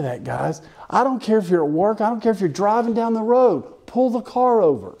give in to that, guys. I don't care if you're at work. I don't care if you're driving down the road. Pull the car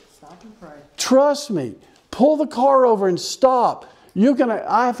over. Stop and pray. Trust me. Pull the car over and stop.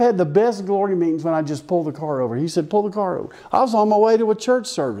 I've had the best glory meetings when I just pull the car over. He said, pull the car over. I was on my way to a church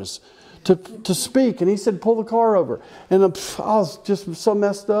service to speak, and he said, pull the car over. And I was just so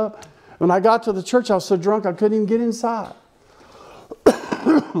messed up. When I got to the church, I was so drunk I couldn't even get inside.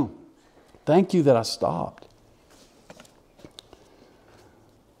 Thank you that I stopped.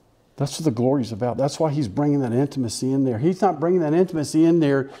 That's what the glory's about. That's why he's bringing that intimacy in there. He's not bringing that intimacy in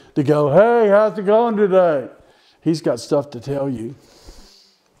there to go, hey, how's it going today? He's got stuff to tell you.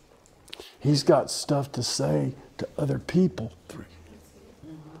 He's got stuff to say to other people.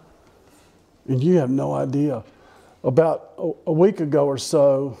 And you have no idea. About a week ago or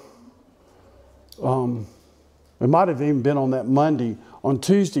so, it might have even been on that Monday. On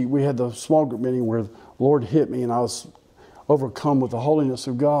Tuesday, we had the small group meeting where the Lord hit me and I was overcome with the holiness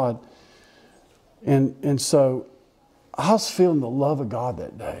of God. And so I was feeling the love of God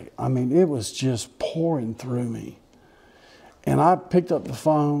that day. I mean, it was just pouring through me. And I picked up the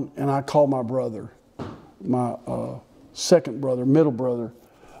phone and I called my brother, my second brother, middle brother,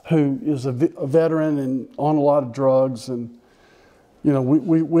 who is a veteran and on a lot of drugs. And,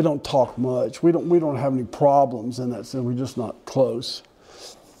 we don't talk much. We don't have any problems in that sense. We're just not close.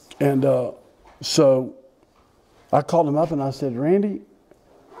 And so I called him up and I said, Randy,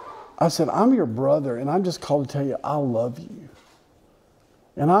 I said, I'm your brother, and I'm just called to tell you I love you.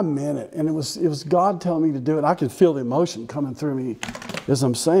 And I meant it. And it was God telling me to do it. I could feel the emotion coming through me as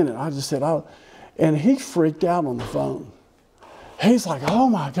I'm saying it. I just said, and he freaked out on the phone. He's like, oh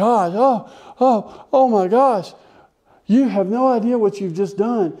my gosh, oh my gosh. You have no idea what you've just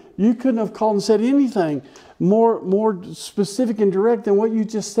done. You couldn't have called and said anything more specific and direct than what you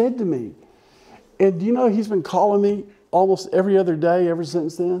just said to me. And do you know he's been calling me almost every other day ever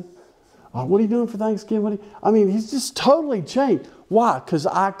since then? What are you doing for Thanksgiving? He's just totally changed. Why? Because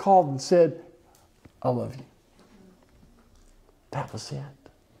I called and said, I love you. That was it.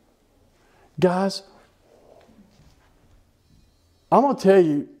 Guys, I'm going to tell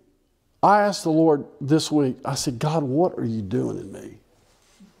you, I asked the Lord this week, I said, God, what are you doing in me?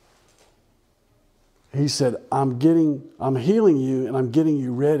 He said, I'm healing you and I'm getting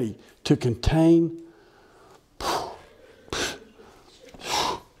you ready to contain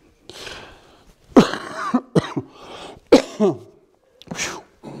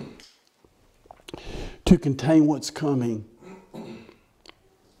to contain what's coming.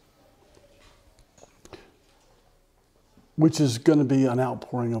 Which is going to be an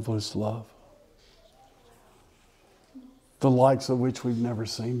outpouring of His love. The likes of which we've never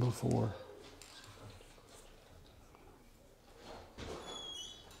seen before.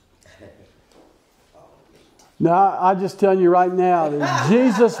 Now, I'm just telling you right now that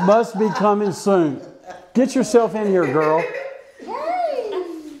Jesus must be coming soon. Get yourself in here, girl.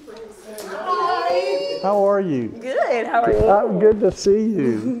 How are you? Good. How are you? I'm good to see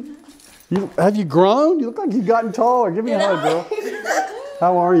you. Have you grown? You look like you've gotten taller. Give me a hug, girl.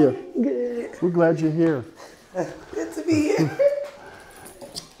 How are you? Good. We're glad you're here. Good to be here.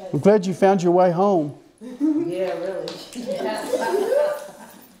 We're glad you found your way home. Yeah, really.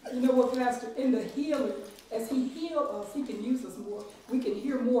 You know what, Pastor? In the healing, as He healed us, He can use us more. We can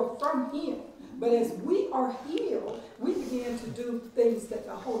hear more from Him. But as we are healed, we begin to do things that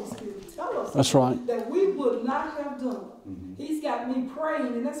the Holy Spirit tells us. That's right. That we would not have done. Mm-hmm. He's got me praying,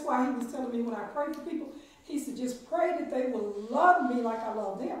 and that's why He was telling me when I pray for people, He said, just pray that they will love me like I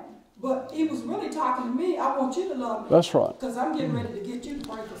love them. But He was really talking to me, I want you to love me. That's right. Because I'm getting ready to get you to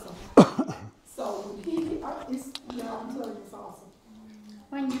pray for something. So I'm telling you, it's awesome.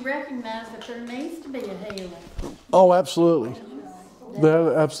 When you recognize that there needs to be a healing. Oh, absolutely.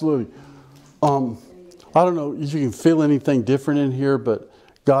 Absolutely. I don't know if you can feel anything different in here, but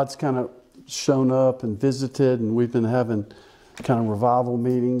God's kind of shown up and visited, and we've been having kind of revival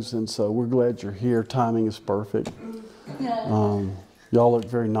meetings, and so we're glad you're here. Timing is perfect. Y'all look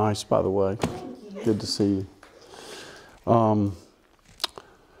very nice, by the way. Good to see you.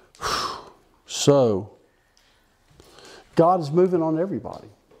 So, God is moving on everybody.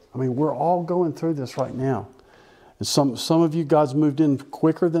 We're all going through this right now. And some of you, God's moved in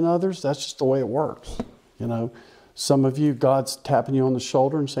quicker than others. That's just the way it works. You know, some of you, God's tapping you on the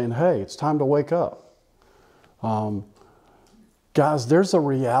shoulder and saying, hey, it's time to wake up. Guys, there's a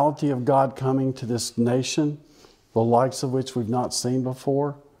reality of God coming to this nation, the likes of which we've not seen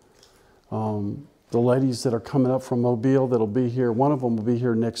before. The ladies that are coming up from Mobile that'll be here, one of them will be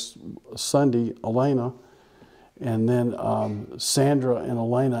here next Sunday, Elena. And then Sandra and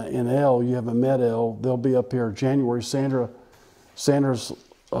Elena and Elle, you haven't met Elle, they'll be up here January. Sandra's,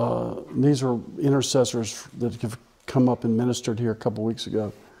 these are intercessors that have come up and ministered here a couple weeks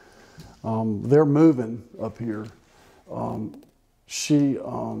ago. They're moving up here. She's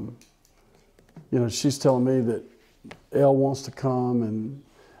telling me that Elle wants to come, and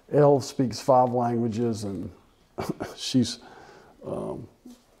Elle speaks 5 languages, and she's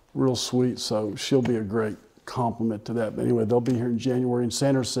real sweet, so she'll be a great compliment to that. But anyway, they'll be here in January, and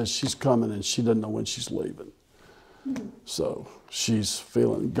Sandra says she's coming and she doesn't know when she's leaving. So she's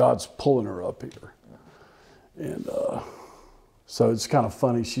feeling God's pulling her up here. And so it's kind of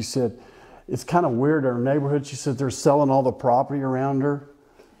funny. She said, it's kind of weird in her neighborhood. She said they're selling all the property around her.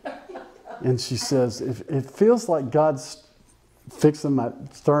 And she says, it feels like God's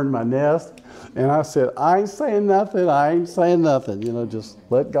stirring my nest. And I said, I ain't saying nothing. You know, just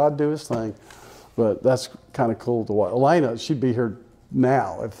let God do His thing. But that's kind of cool to watch. Elena, she'd be here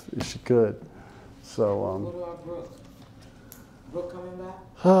now if she could. So, What about Brooke? Brooke coming back?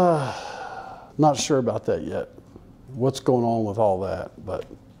 Not sure about that yet. What's going on with all that? But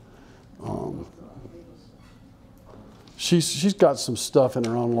she's got some stuff in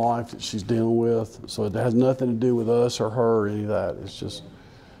her own life that she's dealing with. So it has nothing to do with us or her or any of that. It's just,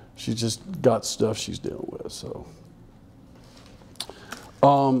 she's just got stuff she's dealing with. So,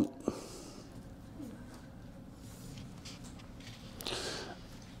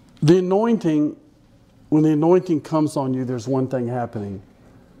 the anointing, when the anointing comes on you, there's one thing happening.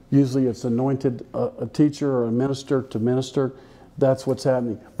 Usually it's anointed a teacher or a minister to minister. That's what's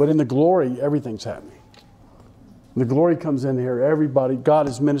happening. But in the glory, everything's happening. The glory comes in here. Everybody, God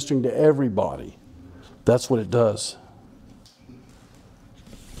is ministering to everybody. That's what it does.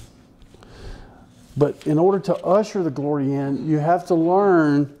 But in order to usher the glory in, you have to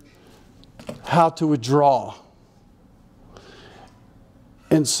learn how to withdraw.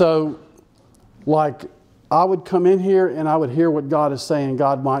 And so, like, I would come in here and I would hear what God is saying,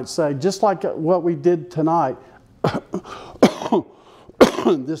 God might say, just like what we did tonight.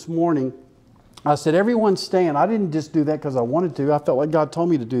 This morning, I said, everyone stand. I didn't just do that because I wanted to. I felt like God told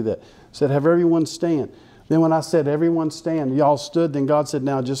me to do that. I said, have everyone stand. Then when I said, everyone stand, y'all stood, then God said,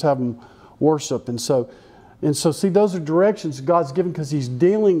 now just have them worship. And so, see, those are directions God's given because He's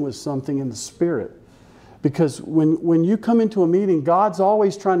dealing with something in the Spirit. Because when you come into a meeting, God's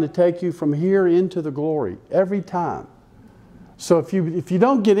always trying to take you from here into the glory, every time. So if you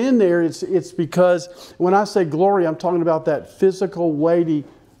don't get in there, it's because when I say glory, I'm talking about that physical, weighty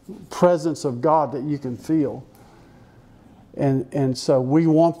presence of God that you can feel. And so we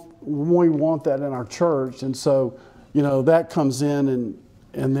want that in our church. And so, that comes in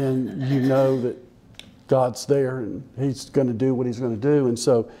and then you know that God's there and He's going to do what He's going to do. And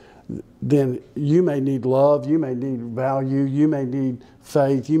so then you may need love, you may need value, you may need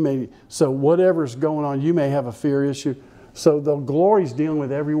faith, so whatever's going on, you may have a fear issue. So the glory's dealing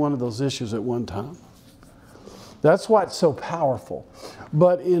with every one of those issues at one time. That's why it's so powerful.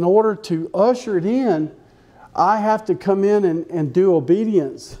 But in order to usher it in, I have to come in and do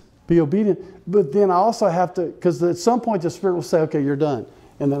obedience, be obedient. But then I also have to, because at some point the Spirit will say, okay, you're done.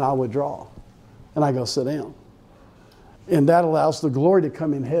 And then I withdraw. And I go sit down. And that allows the glory to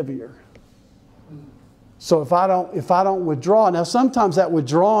come in heavier. So if I don't withdraw, now sometimes that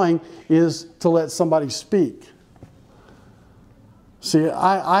withdrawing is to let somebody speak. See,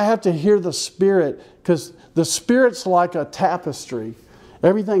 I have to hear the Spirit, because the Spirit's like a tapestry.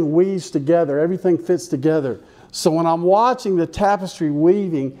 Everything weaves together. Everything fits together. So when I'm watching the tapestry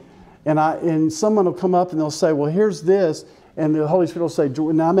weaving, and someone will come up and they'll say, well, here's this. And the Holy Spirit will say,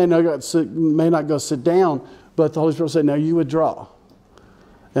 now I may not go sit down, but the Holy Spirit will say, now you withdraw.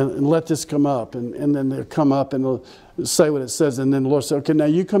 And let this come up. And then they'll come up and they'll say what it says. And then the Lord says, okay, now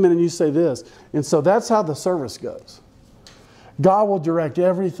you come in and you say this. And so that's how the service goes. God will direct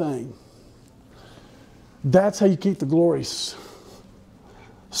everything. That's how you keep the glory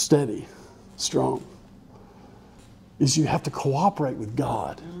steady, strong. Is you have to cooperate with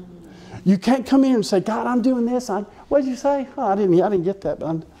God. You can't come in and say, God, I'm doing this. What did you say? Oh, I didn't get that.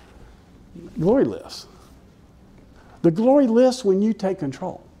 But glory lifts. The glory lifts when you take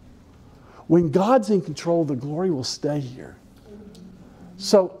control. When God's in control, the glory will stay here.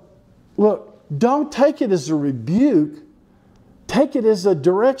 So, look, don't take it as a rebuke. Take it as a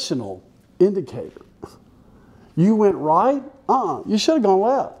directional indicator. You went right? You should have gone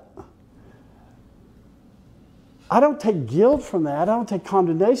left. I don't take guilt from that. I don't take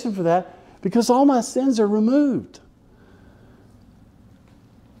condemnation for that because all my sins are removed.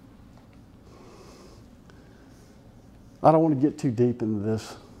 I don't want to get too deep into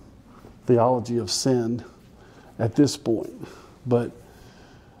this theology of sin at this point, but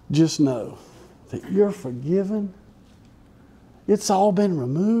just know that you're forgiven. It's all been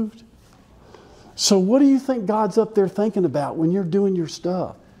removed. So what do you think God's up there thinking about when you're doing your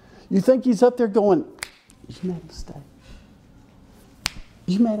stuff? You think He's up there going, you made a mistake.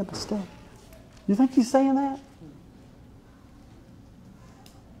 You made a mistake. You think He's saying that?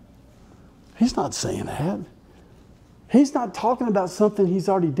 He's not saying that. He's not talking about something He's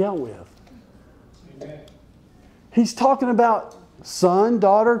already dealt with. Amen. He's talking about, son,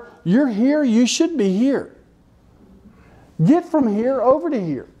 daughter, you're here, you should be here. Get from here over to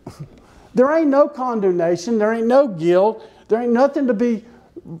here. There ain't no condemnation, there ain't no guilt, there ain't nothing to be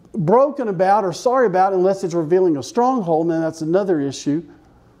broken about or sorry about unless it's revealing a stronghold, and then that's another issue.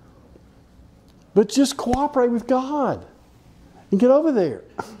 But just cooperate with God and get over there.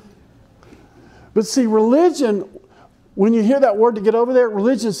 But see, religion, when you hear that word to get over there,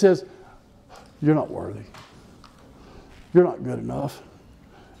 religion says, you're not worthy. You're not good enough.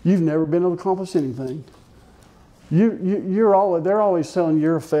 You've never been able to accomplish anything. They're always telling you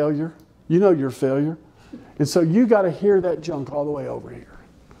you're a failure. You know you're a failure. And so you got to hear that junk all the way over here.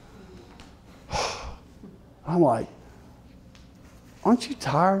 I'm like, aren't you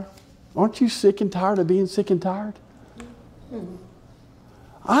tired? Aren't you sick and tired of being sick and tired?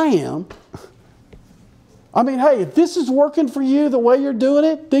 I am. I mean, hey, if this is working for you the way you're doing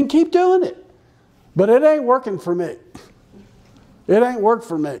it, then keep doing it. But it ain't working for me. It ain't worked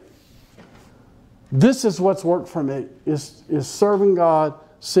for me. This is what's worked for me, is serving God,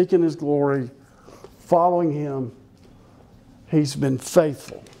 seeking His glory, following Him. He's been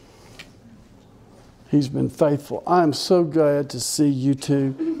faithful. He's been faithful. I am so glad to see you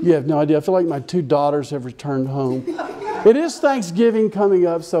two. You have no idea. I feel like my 2 daughters have returned home. It is Thanksgiving coming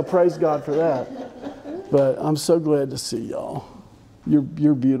up, so praise God for that. But I'm so glad to see y'all. You're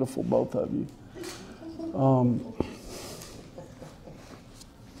beautiful, both of you.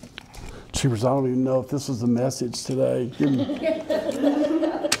 Cheers, I don't even know if this was the message today.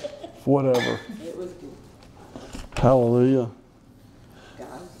 Whatever. It was good. Hallelujah.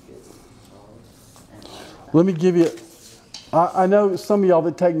 God is good. Let me give you, I know some of y'all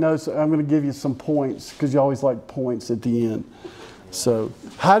that take notes, I'm going to give you some points because you always like points at the end. So,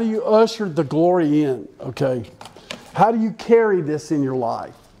 how do you usher the glory in? Okay. How do you carry this in your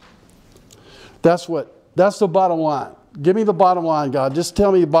life? That's the bottom line. Give me the bottom line, God. Just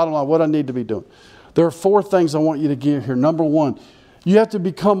tell me the bottom line, what I need to be doing. There are 4 things I want you to give here. Number 1, you have to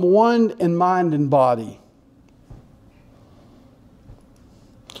become one in mind and body.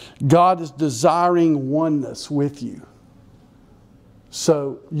 God is desiring oneness with you.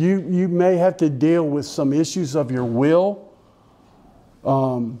 So you may have to deal with some issues of your will,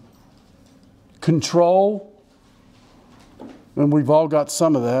 control, and we've all got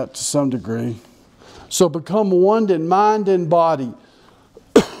some of that to some degree. So become one in mind and body.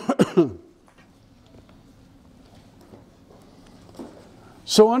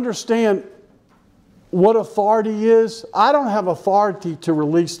 So understand what authority is. I don't have authority to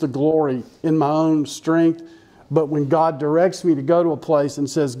release the glory in my own strength, but when God directs me to go to a place and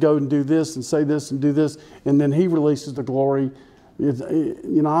says, go and do this and say this and do this, and then He releases the glory,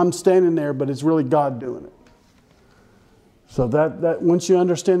 I'm standing there, but it's really God doing it. So that once you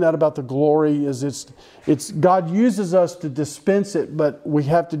understand that about the glory, is it's God uses us to dispense it, but we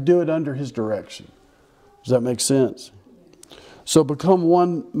have to do it under His direction. Does that make sense? So become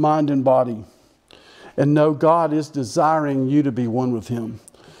one mind and body. And know God is desiring you to be one with Him.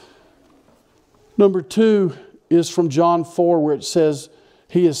 Number 2 is from John 4, where it says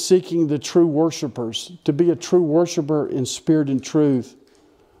He is seeking the true worshipers. To be a true worshiper in spirit and truth.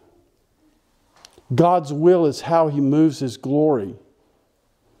 God's will is how He moves His glory.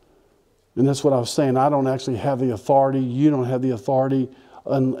 And that's what I was saying. I don't actually have the authority. You don't have the authority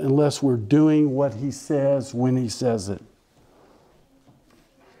unless we're doing what He says when He says it.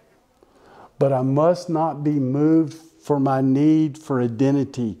 But I must not be moved for my need for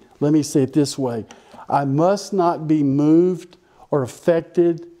identity. Let me say it this way. I must not be moved or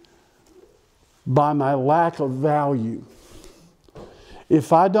affected by my lack of value.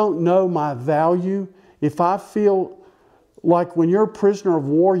 If I don't know my value, if I feel like when you're a prisoner of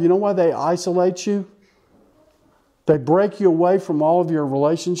war, you know why they isolate you? They break you away from all of your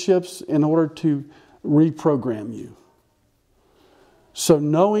relationships in order to reprogram you. So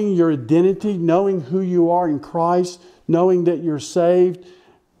knowing your identity, knowing who you are in Christ, knowing that you're saved,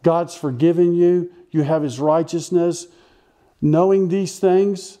 God's forgiven you, you have His righteousness, knowing these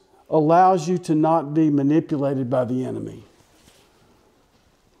things allows you to not be manipulated by the enemy.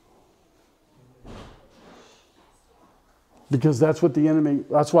 Because that's what the enemy,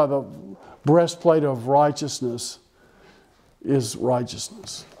 that's why the breastplate of righteousness is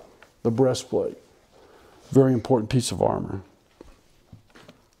righteousness. The breastplate. Very important piece of armor.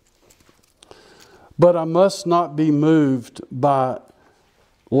 But I must not be moved by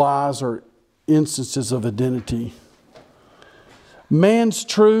lies or instances of identity. Man's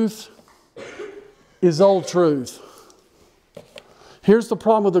truth is old truth. Here's the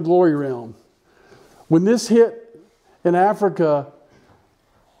problem with the glory realm. When this hit in Africa,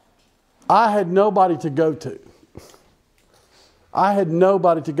 I had nobody to go to. I had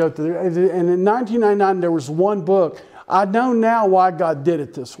nobody to go to. And in 1999, there was one book. I know now why God did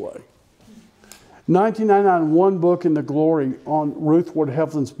it this way. 1999, one book in the glory on Ruth Ward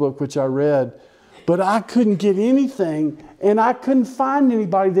Heflin's book, which I read. But I couldn't get anything, and I couldn't find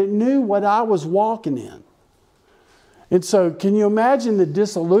anybody that knew what I was walking in. And so, can you imagine the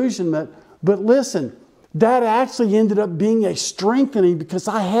disillusionment? But listen, that actually ended up being a strengthening because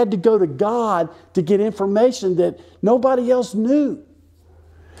I had to go to God to get information that nobody else knew.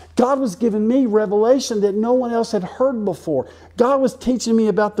 God was giving me revelation that no one else had heard before. God was teaching me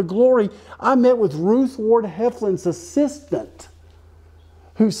about the glory. I met with Ruth Ward Heflin's assistant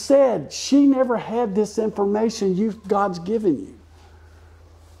who said she never had this information God's given you.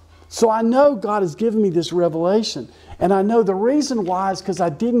 So I know God has given me this revelation. And I know the reason why is because I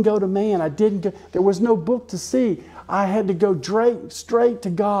didn't go to man. There was no book to see. I had to go straight to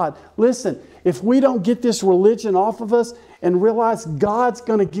God. Listen, if we don't get this religion off of us and realize God's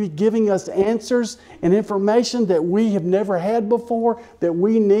going to be giving us answers and information that we have never had before, that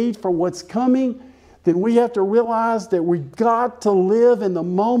we need for what's coming, then we have to realize that we've got to live in the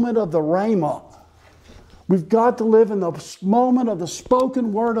moment of the Rhema. We've got to live in the moment of the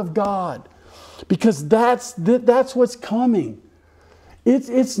spoken word of God, because that's what's coming.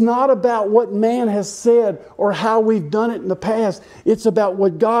 It's not about what man has said or how we've done it in the past. It's about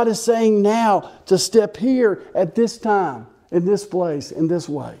what God is saying now to step here at this time, in this place, in this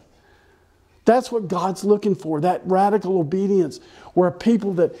way. That's what God's looking for, that radical obedience, where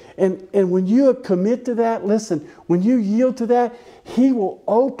people that, and when you commit to that, listen, when you yield to that, He will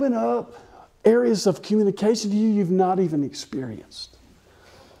open up areas of communication to you you've not even experienced.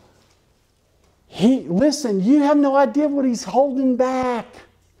 Listen, you have no idea what He's holding back.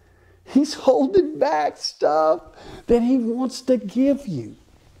 He's holding back stuff that He wants to give you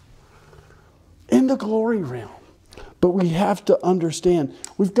in the glory realm. But we have to understand,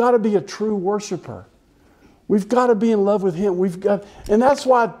 we've got to be a true worshiper. We've got to be in love with Him. And that's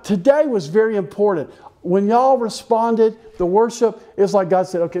why today was very important. When y'all responded, the worship, it's like God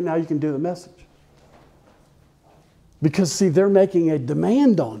said, okay, now you can do the message. Because see, they're making a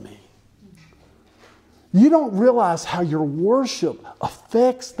demand on me. You don't realize how your worship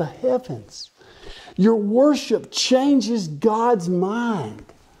affects the heavens. Your worship changes God's mind.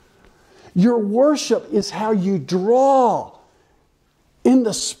 Your worship is how you draw in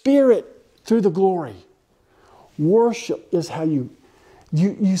the Spirit through the glory. Worship is how you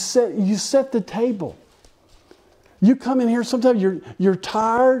set the table. You come in here, sometimes you're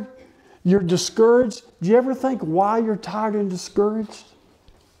tired, you're discouraged. Do you ever think why you're tired and discouraged?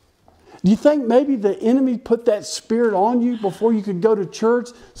 Do you think maybe the enemy put that spirit on you before you could go to church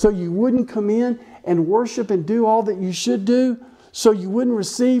so you wouldn't come in and worship and do all that you should do, so you wouldn't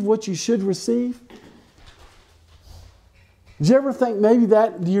receive what you should receive? Did you ever think maybe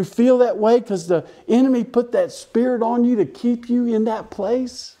that you feel that way because the enemy put that spirit on you to keep you in that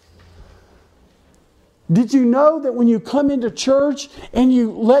place? Did you know that when you come into church and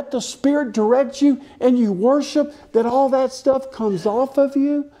you let the Spirit direct you and you worship, that all that stuff comes off of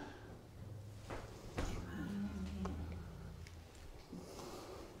you?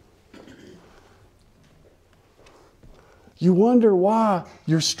 You wonder why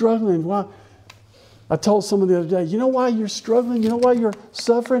you're struggling. Why? I told someone the other day, you know why you're struggling? You know why you're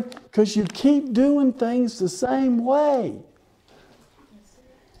suffering? Because you keep doing things the same way.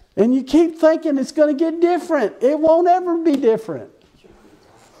 And you keep thinking it's going to get different. It won't ever be different.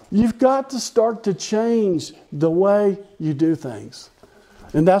 You've got to start to change the way you do things.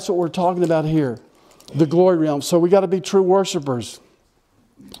 And that's what we're talking about here. The glory realm. So we got to be true worshipers.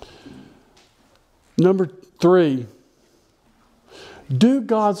 Number 3. Do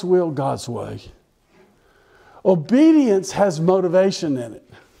God's will God's way. Obedience has motivation in it.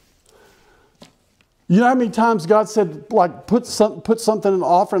 You know how many times God said, like, put something in the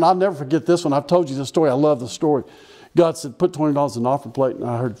offering? I'll never forget this one. I've told you the story. I love the story. God said, put $20 in the offering plate, and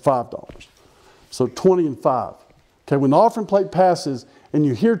I heard $5. So 20 and 5. Okay, when the offering plate passes and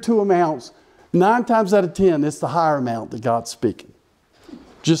you hear 2 amounts, 9 times out of 10, it's the higher amount that God's speaking.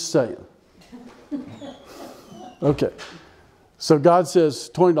 Just saying. Okay. So God says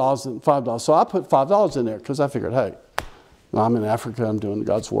 $20 and $5. So I put $5 in there because I figured, hey, I'm in Africa, I'm doing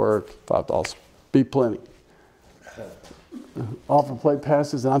God's work, $5. Be plenty. Offering plate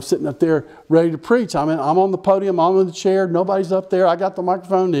passes, and I'm sitting up there ready to preach. I'm on the podium, I'm on the chair, nobody's up there. I got the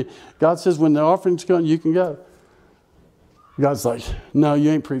microphone. God says, when the offering's going, you can go. God's like, no, you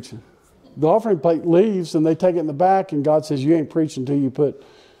ain't preaching. The offering plate leaves, and they take it in the back, and God says, you ain't preaching until you put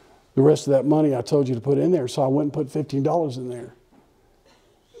the rest of that money I told you to put in there. So I went and put $15 in there.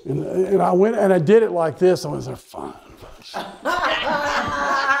 And I went and I did it like this. I was there, fine.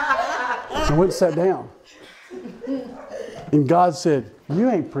 I went and sat down. And God said, you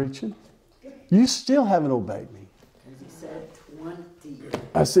ain't preaching. You still haven't obeyed me. He said 20.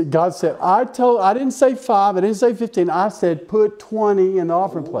 I said, God said, I didn't say 5, I didn't say 15. I said, put 20 in the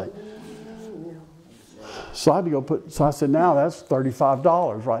offering plate. So I had to go so I said, now that's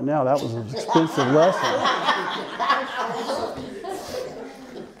 $35 right now. That was an expensive lesson.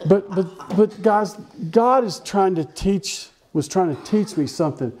 But guys, God is was trying to teach me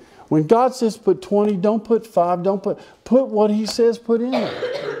something. When God says put 20, don't put 5, put what He says put in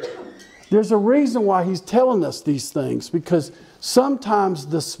there. There's a reason why He's telling us these things, because sometimes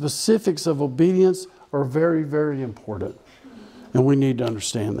the specifics of obedience are very, very important. And we need to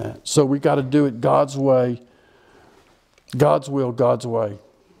understand that. So we got to do it God's way, God's will, God's way.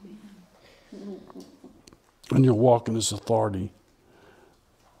 And you'll walk in His authority.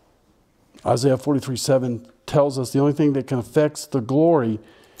 Isaiah 43:7 tells us the only thing that can affect the glory,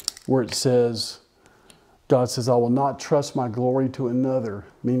 where it says, God says, I will not trust my glory to another,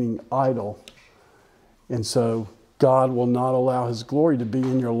 meaning idol. And so God will not allow his glory to be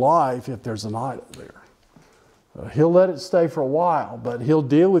in your life if there's an idol there. He'll let it stay for a while, but he'll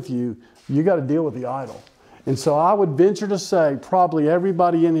deal with you. You got to deal with the idol. And so I would venture to say probably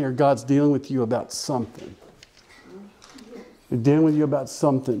everybody in here, God's dealing with you about something. He's dealing with you about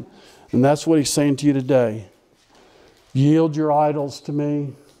something. And that's what he's saying to you today. Yield your idols to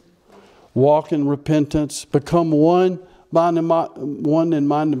me. Walk in repentance. Become one in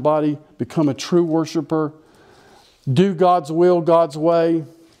mind and body. Become a true worshiper. Do God's will, God's way.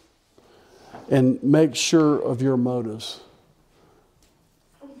 And make sure of your motives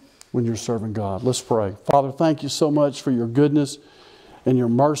when you're serving God. Let's pray. Father, thank you so much for your goodness and your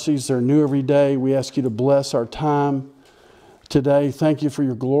mercies. They're new every day. We ask you to bless our time today. Thank you for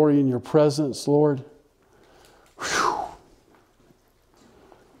your glory and your presence, Lord. Whew.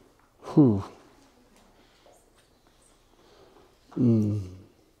 Whew.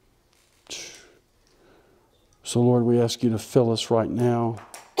 So, Lord, we ask you to fill us right now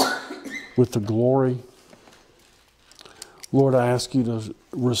with the glory. Lord, I ask you to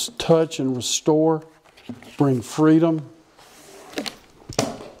touch and restore, bring freedom.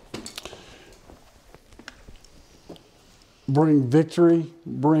 Bring victory,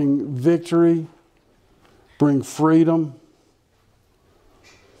 bring freedom.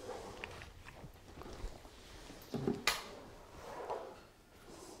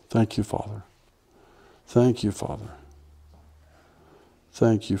 Thank you, Father. Thank you, Father.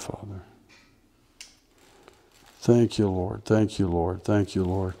 Thank you, Father. Thank you, Lord. Thank you, Lord. Thank you,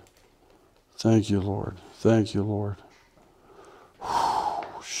 Lord. Thank you, Lord. Thank you, Lord.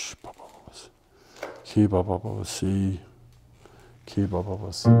 Keep up, see.